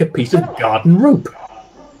more like a piece of garden rope.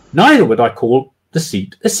 Neither would I call the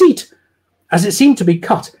seat a seat, as it seemed to be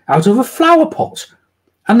cut out of a flower pot.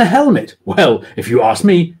 And the helmet, well, if you ask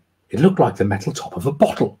me, it looked like the metal top of a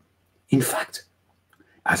bottle. In fact,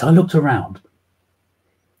 as I looked around,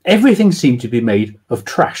 everything seemed to be made of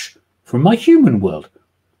trash from my human world.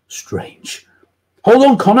 Strange. "Hold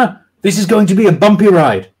on, Connor. This is going to be a bumpy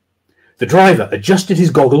ride." The driver adjusted his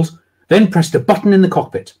goggles, then pressed a button in the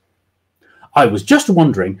cockpit. I was just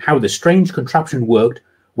wondering how the strange contraption worked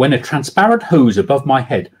when a transparent hose above my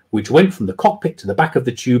head, which went from the cockpit to the back of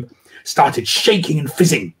the tube, started shaking and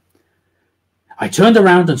fizzing. I turned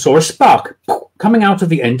around and saw a spark coming out of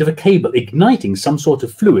the end of a cable, igniting some sort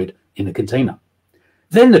of fluid in a container.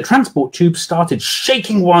 Then the transport tube started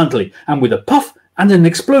shaking wildly, and with a puff and an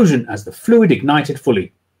explosion as the fluid ignited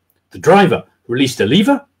fully. The driver released a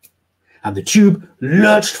lever, and the tube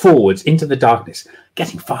lurched forwards into the darkness,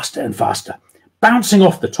 getting faster and faster, bouncing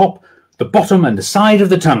off the top, the bottom, and the side of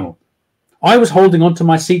the tunnel. I was holding onto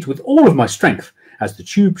my seat with all of my strength as the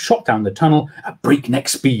tube shot down the tunnel at breakneck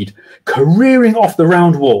speed, careering off the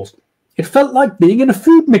round walls. It felt like being in a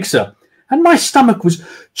food mixer, and my stomach was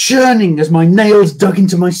churning as my nails dug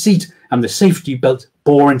into my seat and the safety belt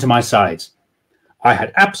bore into my sides. I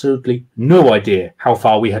had absolutely no idea how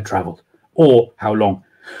far we had travelled, or how long,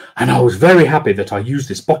 and I was very happy that I used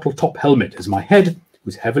this bottle-top helmet as my head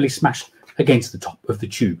was heavily smashed against the top of the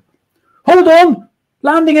tube. "Hold on!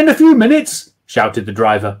 Landing in a few minutes!" shouted the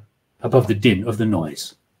driver above the din of the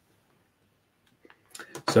noise.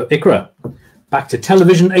 So, Ikra, back to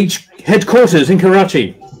Television H headquarters in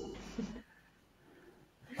Karachi.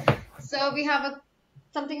 So we have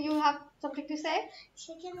something you have something to say?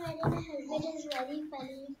 Chicken wearing a helmet is very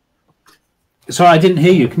funny. Sorry, I didn't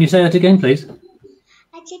hear you. Can you say that again, please?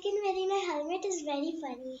 A chicken wearing a helmet is very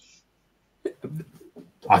funny.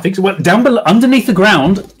 I think so. Well, down below, underneath the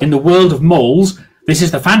ground, in the world of moles, this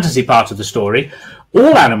is the fantasy part of the story.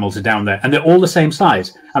 All animals are down there, and they're all the same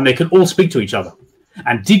size, and they can all speak to each other.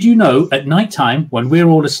 And did you know at night time, when we're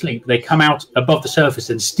all asleep, they come out above the surface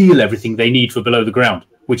and steal everything they need for below the ground,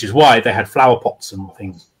 which is why they had flower pots and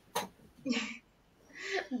things.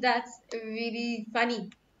 That's really funny.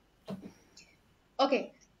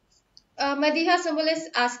 Okay. Madiha Sumbul is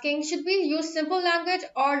asking, should we use simple language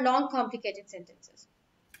or long, complicated sentences?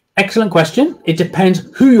 Excellent question. It depends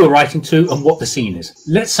who you're writing to and what the scene is.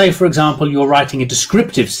 Let's say, for example, you're writing a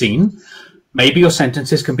descriptive scene. Maybe your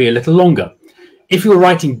sentences can be a little longer. If you're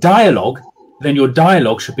writing dialogue, then your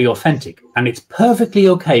dialogue should be authentic. And it's perfectly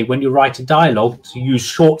okay when you write a dialogue to use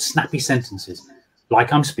short, snappy sentences,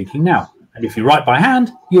 like I'm speaking now. And if you write by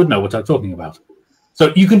hand, you'd know what I'm talking about.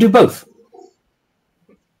 So you can do both.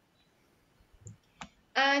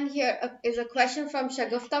 And here is a question from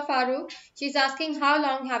Shagufta Farooq. She's asking, how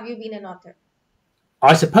long have you been an author?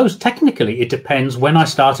 I suppose technically it depends when I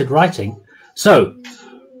started writing. So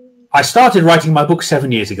I started writing my book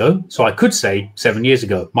 7 years ago. So I could say 7 years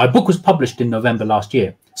ago. My book was published in November last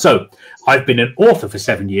year. So I've been an author for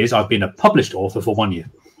 7 years. I've been a published author for 1 year.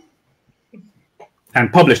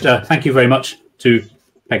 And published, thank you very much to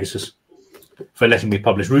Pegasus for letting me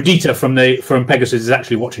publish. Rudita from Pegasus is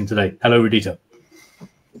actually watching today. Hello, Rudita.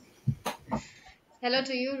 Hello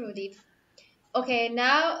to you, Rudit. Okay,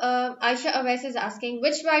 now Aisha Awais is asking,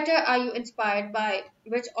 which writer are you inspired by?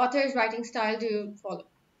 Which author's writing style do you follow?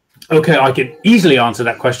 Okay, I can easily answer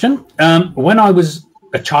that question. When I was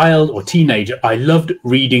a child or teenager, I loved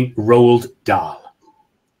reading Roald Dahl.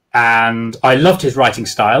 And I loved his writing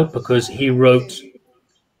style because he wrote,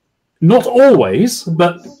 not always,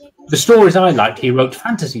 but the stories I liked, he wrote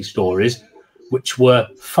fantasy stories which were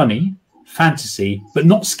funny, fantasy, but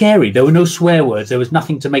not scary. There were no swear words. There was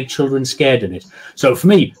nothing to make children scared in it. So for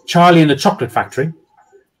me, Charlie and the Chocolate Factory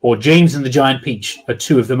or James and the Giant Peach are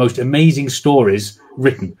two of the most amazing stories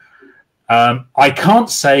written. I can't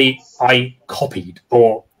say I copied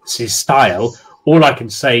or his style. All I can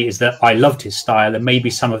say is that I loved his style and maybe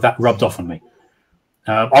some of that rubbed off on me.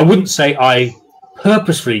 I wouldn't say I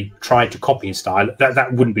purposefully tried to copy his style.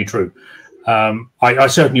 That wouldn't be true. I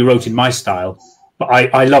certainly wrote in my style, but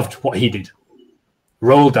I loved what he did.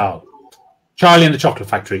 Roald Dahl. Charlie and the Chocolate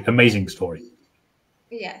Factory. Amazing story.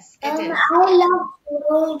 Yes, it is. I love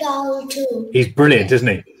Roald Dahl too. He's brilliant, isn't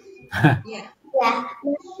he? Yeah. Yeah,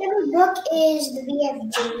 my favorite book is The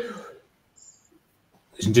BFG.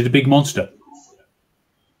 Isn't it a big monster?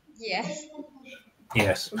 Yes.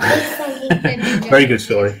 Yes. Very Very good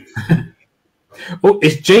story. Oh,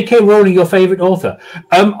 is J.K. Rowling your favourite author?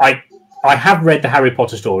 I have read the Harry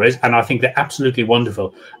Potter stories, and I think they're absolutely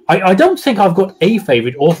wonderful. I don't think I've got a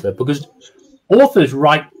favourite author because authors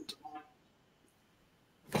write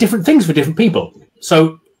different things for different people.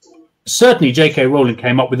 So certainly J.K. Rowling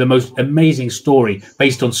came up with the most amazing story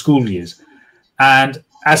based on school years. And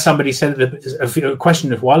as somebody said a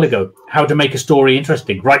question a while ago, how to make a story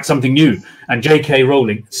interesting, write something new. And J.K.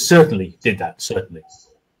 Rowling certainly did that, certainly.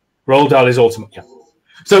 Roald Dahl is ultimate, yeah.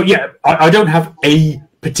 So, yeah, I don't have a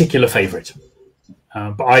particular favourite.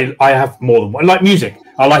 But I have more than one. Like music.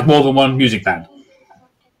 I like more than one music band.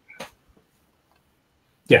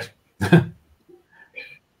 Yes.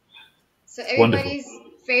 So everybody's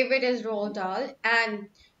favorite is Roald Dahl, and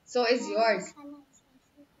so is yours.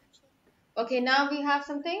 Okay, now we have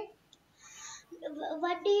something.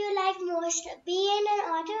 What do you like most, being an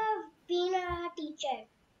author or being a teacher?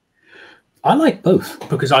 I like both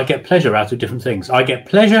because I get pleasure out of different things. I get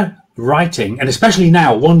pleasure writing, and especially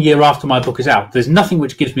now, 1 year after my book is out, there's nothing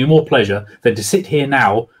which gives me more pleasure than to sit here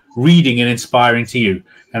now reading and inspiring to you.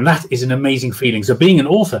 And that is an amazing feeling. So being an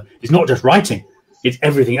author is not just writing, it's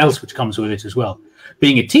everything else which comes with it as well.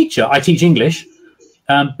 Being a teacher, I teach English,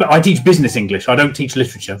 but I teach business English. I don't teach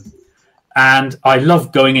literature. And I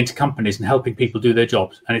love going into companies and helping people do their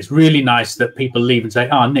jobs. And it's really nice that people leave and say,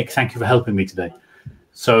 "Ah, Nick, thank you for helping me today."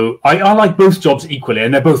 So I like both jobs equally,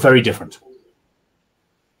 and they're both very different.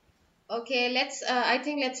 Okay, I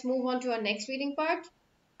think let's move on to our next reading part.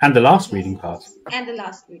 And the last reading part. And the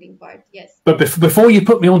last reading part, yes. But before you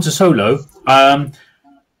put me onto solo,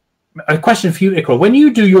 a question for you, Ikra. When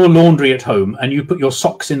you do your laundry at home and you put your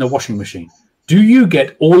socks in the washing machine, do you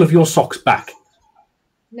get all of your socks back?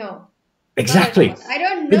 No. Exactly. I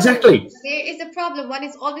don't know. Exactly. There is a problem. One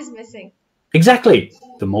is always missing. Exactly.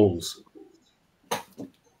 The moles.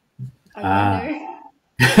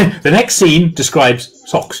 The next scene describes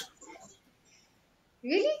socks.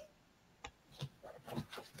 Really?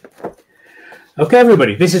 Okay,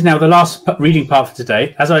 everybody, this is now the last reading part for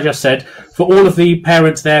today. As I just said, for all of the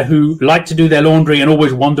parents there who like to do their laundry and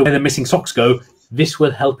always wonder where the missing socks go, this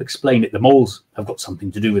will help explain it. The moles have got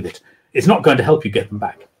something to do with it. It's not going to help you get them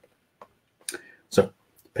back. So,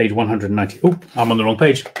 page 190. Oh, I'm on the wrong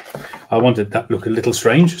page. I wanted that to look a little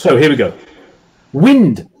strange. So here we go.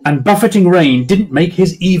 Wind and buffeting rain didn't make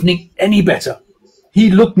his evening any better.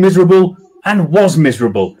 He looked miserable and was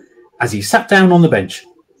miserable as he sat down on the bench.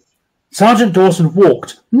 Sergeant Dawson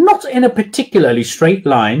walked not in a particularly straight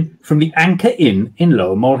line from the Anchor Inn in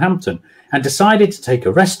Lower Molehampton and decided to take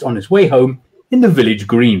a rest on his way home in the village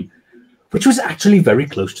green, which was actually very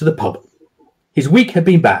close to the pub. His week had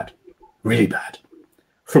been bad, really bad.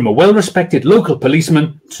 From a well-respected local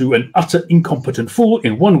policeman to an utter incompetent fool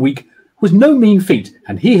in 1 week was no mean feat,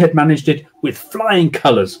 and he had managed it with flying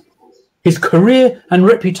colours. His career and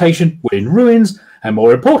reputation were in ruins, and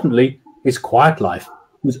more importantly, his quiet life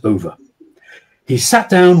was over. He sat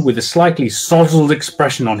down with a slightly sozzled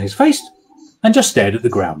expression on his face and just stared at the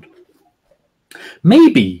ground.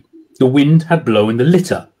 Maybe the wind had blown the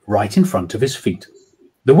litter right in front of his feet.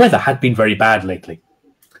 The weather had been very bad lately.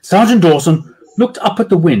 Sergeant Dawson looked up at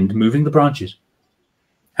the wind moving the branches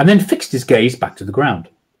and then fixed his gaze back to the ground.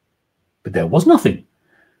 But there was nothing.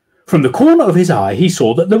 From the corner of his eye, he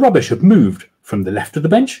saw that the rubbish had moved from the left of the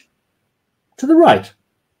bench to the right.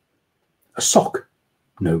 A sock.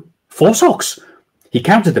 No, 4 socks. He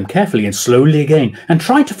counted them carefully and slowly again and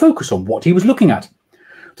tried to focus on what he was looking at.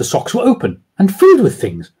 The socks were open and filled with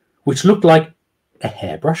things which looked like a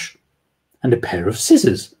hairbrush and a pair of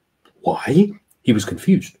scissors. Why? He was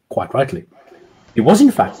confused, quite rightly. He was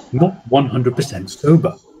in fact not 100%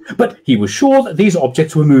 sober, but he was sure that these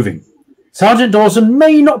objects were moving. Sergeant Dawson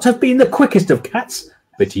may not have been the quickest of cats,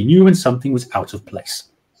 but he knew when something was out of place.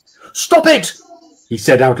 "Stop it!" he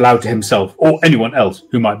said out loud to himself, or anyone else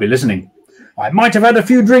who might be listening. "I might have had a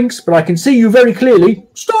few drinks, but I can see you very clearly.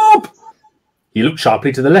 Stop!" He looked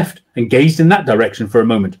sharply to the left and gazed in that direction for a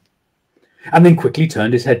moment, and then quickly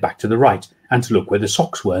turned his head back to the right and to look where the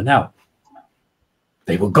socks were now.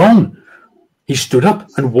 They were gone. He stood up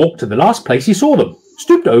and walked to the last place he saw them,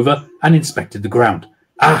 stooped over and inspected the ground.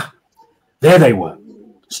 Ah, there they were.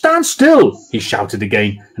 "Stand still!" he shouted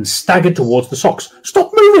again and staggered towards the socks.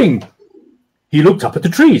 "Stop moving!" He looked up at the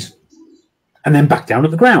trees and then back down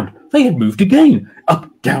at the ground. They had moved again. Up,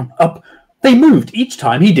 down, up. They moved each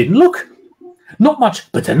time he didn't look. Not much,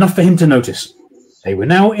 but enough for him to notice. They were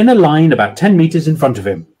now in a line about 10 metres in front of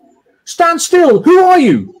him. "Stand still! Who are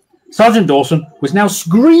you?" Sergeant Dawson was now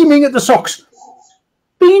screaming at the socks.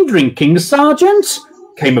 "Been drinking, Sergeant?"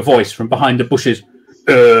 came a voice from behind the bushes.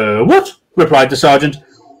 What?" replied the sergeant.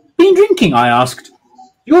 "Been drinking, I asked.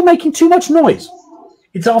 You're making too much noise.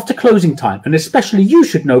 It's after closing time, and especially you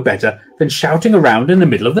should know better than shouting around in the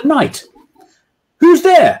middle of the night." "Who's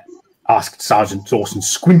there?" asked Sergeant Dawson,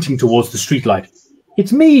 squinting towards the streetlight.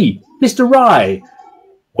 "It's me, Mr. Rye.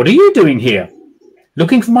 What are you doing here?"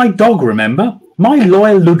 "Looking for my dog, remember? My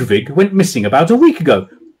loyal Ludwig went missing about a week ago.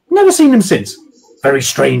 Never seen him since. Very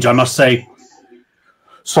strange, I must say.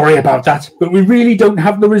 Sorry about that, but we really don't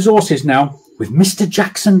have the resources now. With Mr.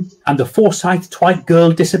 Jackson and the Forsyth Twite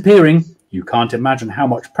girl disappearing, you can't imagine how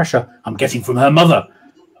much pressure I'm getting from her mother."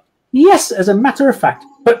 "Yes, as a matter of fact,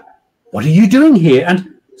 but what are you doing here?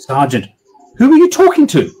 And, Sergeant, who are you talking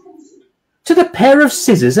to?" "To the pair of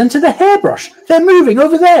scissors and to the hairbrush. They're moving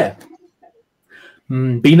over there."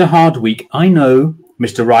 Been a hard week, I know."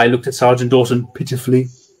 Mr. Rye looked at Sergeant Dawson pitifully.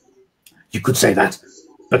 "You could say that,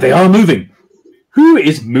 but they are moving." "Who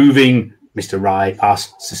is moving?" Mr. Rye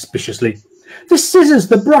asked suspiciously. "The scissors,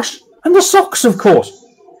 the brush, and the socks, of course."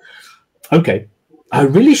 "OK, I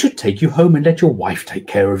really should take you home and let your wife take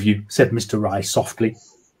care of you," said Mr. Rye softly.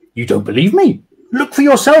 "You don't believe me? Look for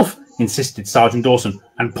yourself," insisted Sergeant Dawson,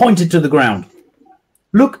 and pointed to the ground.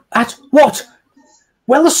 "Look at what?"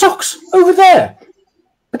 "Well, the socks, over there."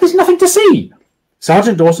 "But there's nothing to see."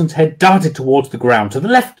 Sergeant Dawson's head darted towards the ground, to the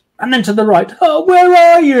left and then to the right. "Oh, where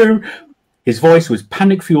are you?" His voice was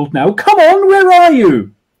panic-fueled now. "Come on, where are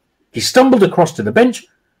you?" He stumbled across to the bench,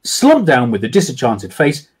 slumped down with a disenchanted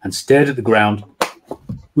face, and stared at the ground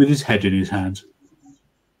with his head in his hands.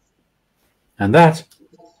 And that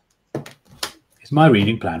is my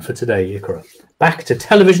reading plan for today, Ikra. Back to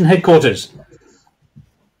television headquarters.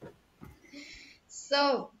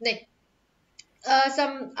 So, Nick,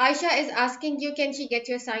 Aisha is asking you, can she get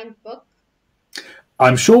your signed book?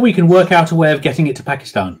 I'm sure we can work out a way of getting it to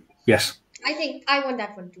Pakistan. Yes. I think I want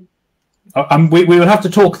that one too. We will have to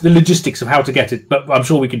talk the logistics of how to get it, but I'm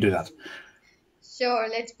sure we can do that. Sure,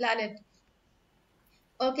 let's plan it.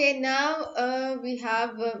 Okay, now we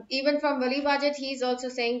have, even from Wali Wajid, he's also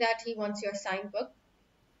saying that he wants your signed book.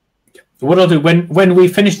 What I'll do, when we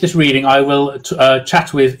finish this reading, I will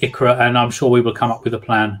chat with Ikra, and I'm sure we will come up with a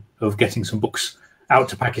plan of getting some books out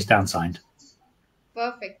to Pakistan signed.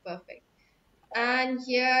 Perfect, perfect. And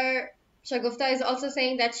here, Shagufta is also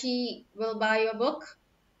saying that she will buy your book.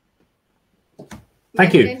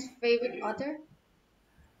 Thank you. Nick's favorite author.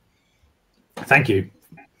 Thank you.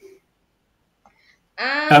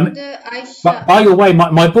 And But Aisha. by the way,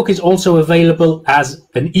 my book is also available as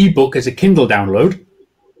an ebook, as a Kindle download.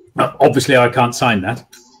 Obviously, I can't sign that.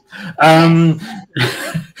 And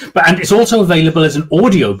it's also available as an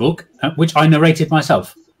audiobook, which I narrated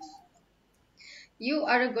myself. You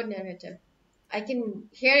are a good narrator. I can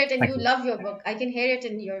hear it, and Thank you you. love your book. I can hear it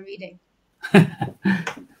in your reading.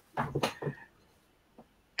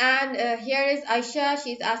 And here is Aisha.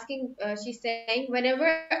 She's asking, she's saying,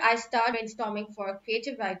 whenever I start brainstorming for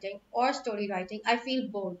creative writing or story writing, I feel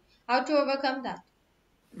bored. How to overcome that?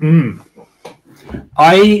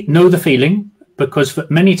 I know the feeling because for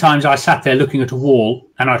many times I sat there looking at a wall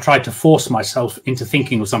and I tried to force myself into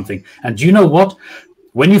thinking of something. And do you know what?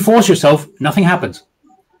 When you force yourself, nothing happens.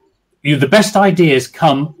 The best ideas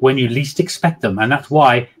come when you least expect them. And that's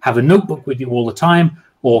why have a notebook with you all the time,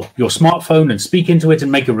 or your smartphone, and speak into it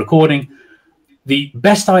and make a recording. The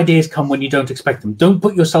best ideas come when you don't expect them. Don't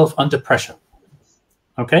put yourself under pressure.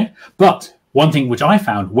 Okay? But one thing which I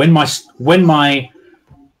found when my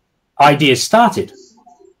ideas started,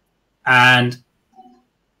 and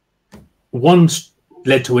one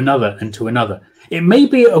led to another and to another. It may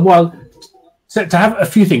be a while to have a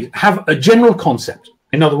few things. Have a general concept.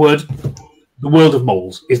 In other words, the world of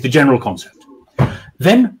moles is the general concept.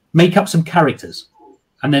 Then make up some characters.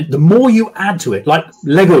 And then the more you add to it, like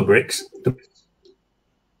Lego bricks,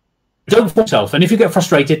 don't force yourself. And if you get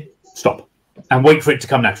frustrated, stop and wait for it to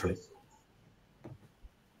come naturally.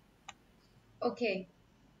 Okay.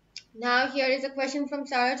 Now here is a question from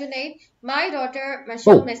Sarah Junaid. My daughter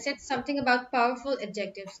Michelle messaged something about powerful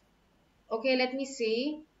adjectives. Okay, let me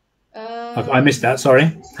see. I missed that.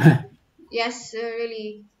 Sorry. Yes,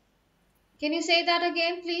 really. Can you say that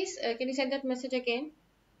again, please? Can you send that message again?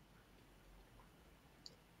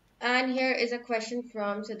 And here is a question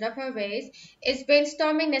from Sidra Parvez. Is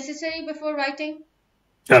brainstorming necessary before writing?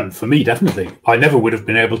 For me, definitely. I never would have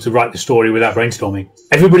been able to write the story without brainstorming.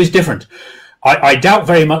 Everybody's different. I doubt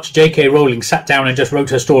very much J.K. Rowling sat down and just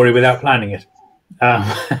wrote her story without planning it.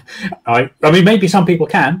 I mean, maybe some people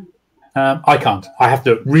can. I can't. I have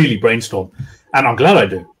to really brainstorm. And I'm glad I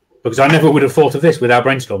do, because I never would have thought of this without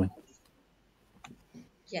brainstorming.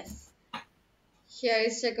 Yes. Here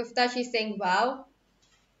is Shagufta. She's saying, wow.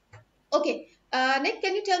 Okay. Nick,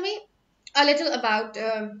 can you tell me a little about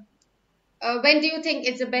when do you think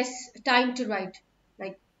it's the best time to write?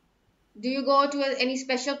 Like, do you go to any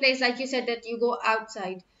special place? Like you said that you go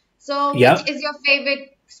outside. So, which is your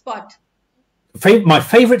favorite spot? My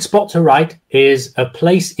favorite spot to write is a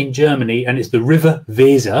place in Germany, and it's the River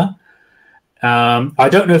Weser. I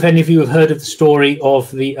don't know if any of you have heard of the story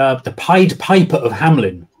of the Pied Piper of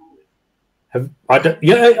Hamelin.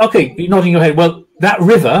 Yeah, okay, you're nodding your head. Well, that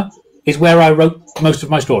river is where I wrote most of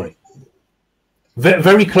my story.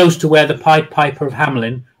 Very close to where the Pied Piper of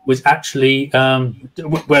Hamelin was actually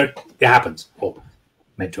where it happens, or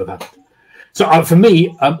meant to have happened. So for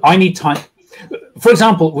me, I need time. For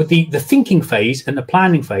example, with the thinking phase and the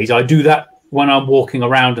planning phase, I do that when I'm walking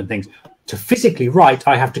around and things. To physically write,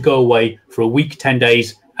 I have to go away for a week, 10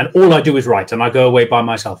 days, and all I do is write, and I go away by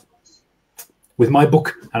myself with my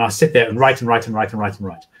book, and I sit there and write and write and write and write and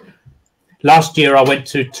write. Last year, I went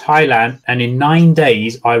to Thailand, and in 9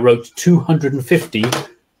 days, I wrote 250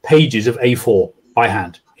 pages of A4 by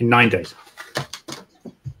hand in 9 days.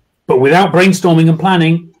 But without brainstorming and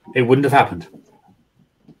planning, it wouldn't have happened.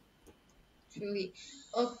 Truly.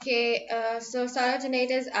 Okay, so Sarah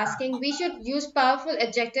Janet is asking, we should use powerful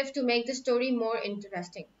adjectives to make the story more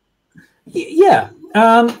interesting. Yeah.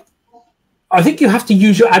 I think you have to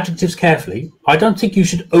use your adjectives carefully. I don't think you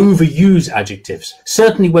should overuse adjectives.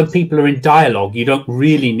 Certainly when people are in dialogue, you don't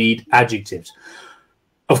really need adjectives.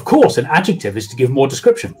 Of course, an adjective is to give more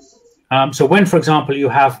description. So when, for example, you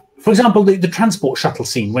have, the transport shuttle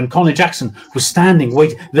scene, when Connor Jackson was standing,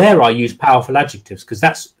 waiting, there I use powerful adjectives because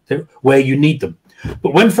that's where you need them.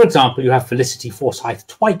 But when, for example, you have Felicity Forsyth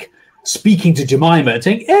Twike speaking to Jemima and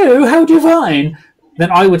saying, "Oh, how divine,"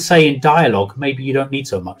 then I would say in dialogue, maybe you don't need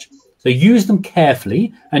so much. So use them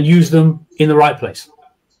carefully and use them in the right place.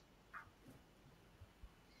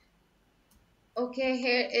 Okay,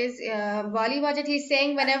 here is Wali Wajid. He's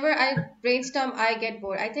saying, whenever I brainstorm, I get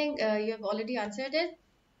bored. I think you have already answered it.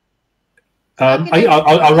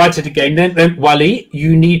 I'll write it again. Then, Wali,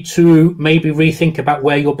 you need to maybe rethink about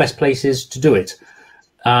where your best place is to do it.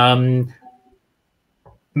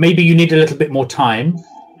 Maybe you need a little bit more time.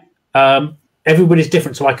 Everybody's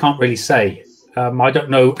different, so I can't really say. I don't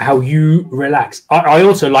know how you relax. I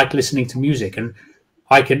also like listening to music, and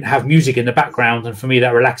I can have music in the background, and for me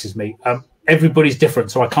that relaxes me. Everybody's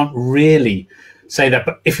different, so I can't really say that.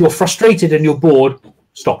 But if you're frustrated and you're bored,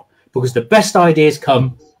 stop, because the best ideas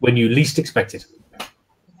come when you least expect it.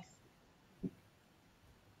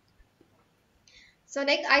 So,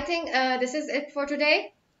 Nick, I think this is it for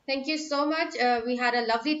today. Thank you so much. We had a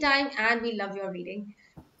lovely time and we love your reading.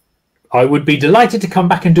 I would be delighted to come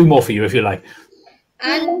back and do more for you if you like.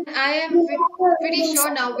 And I am pretty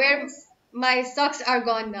sure now where my socks are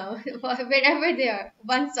gone now. Wherever they are,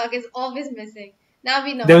 one sock is always missing. Now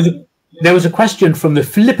we know. There was a question from the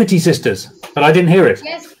Flippity sisters, but I didn't hear it.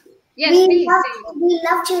 Yes, please. We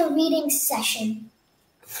loved your reading session.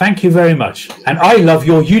 Thank you very much. And I love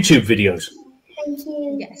your YouTube videos. Thank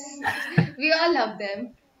you. Yes, we all love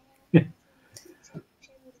them.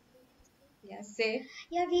 Yes, say.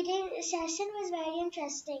 Your reading session was very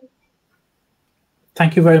interesting.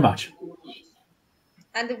 Thank you very much.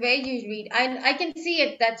 And the way you read, I can see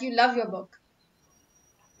it that you love your book.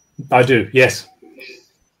 I do, yes.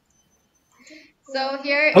 So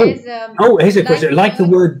here is... here's a question. Like the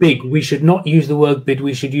word big, we should not use the word big,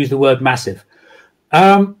 we should use the word massive.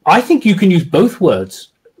 I think you can use both words.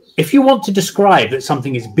 If you want to describe that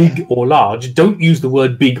something is big or large, don't use the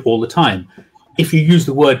word big all the time. If you use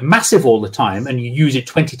the word massive all the time and you use it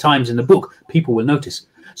 20 times in the book, people will notice.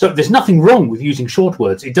 So there's nothing wrong with using short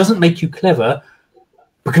words. It doesn't make you clever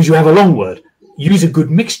because you have a long word. Use a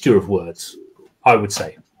good mixture of words, I would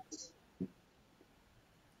say.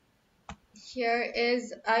 Here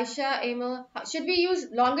is Aisha Emil. Should we use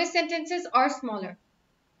longer sentences or smaller?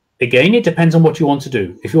 Again, it depends on what you want to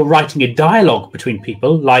do. If you're writing a dialogue between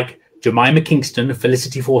people like Jemima Kingston and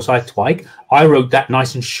Felicity Forsyth Twike, I wrote that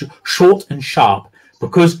nice and short and sharp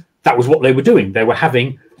because that was what they were doing. They were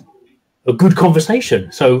having a good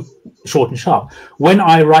conversation, so short and sharp. When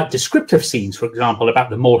I write descriptive scenes, for example,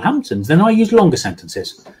 about the Molehamptons, then I use longer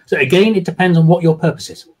sentences. So again, it depends on what your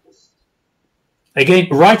purpose is. Again,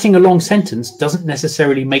 writing a long sentence doesn't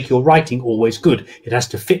necessarily make your writing always good. It has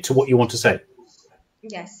to fit to what you want to say.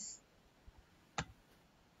 Yes.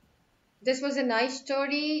 This was a nice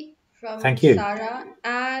story from Thank you. Sarah,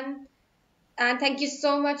 and thank you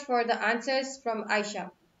so much for the answers from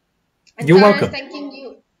Aisha. And You're Sarah's welcome. Thanking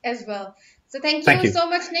you as well. So thank you so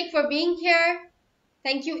much, Nick, for being here.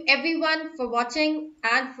 Thank you everyone for watching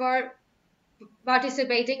and for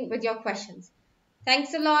participating with your questions.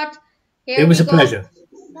 Thanks a lot. Here it was we a pleasure.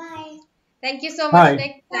 Bye. Thank you so much, Bye.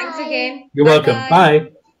 Nick. Thanks Bye. again. You're welcome. Bye.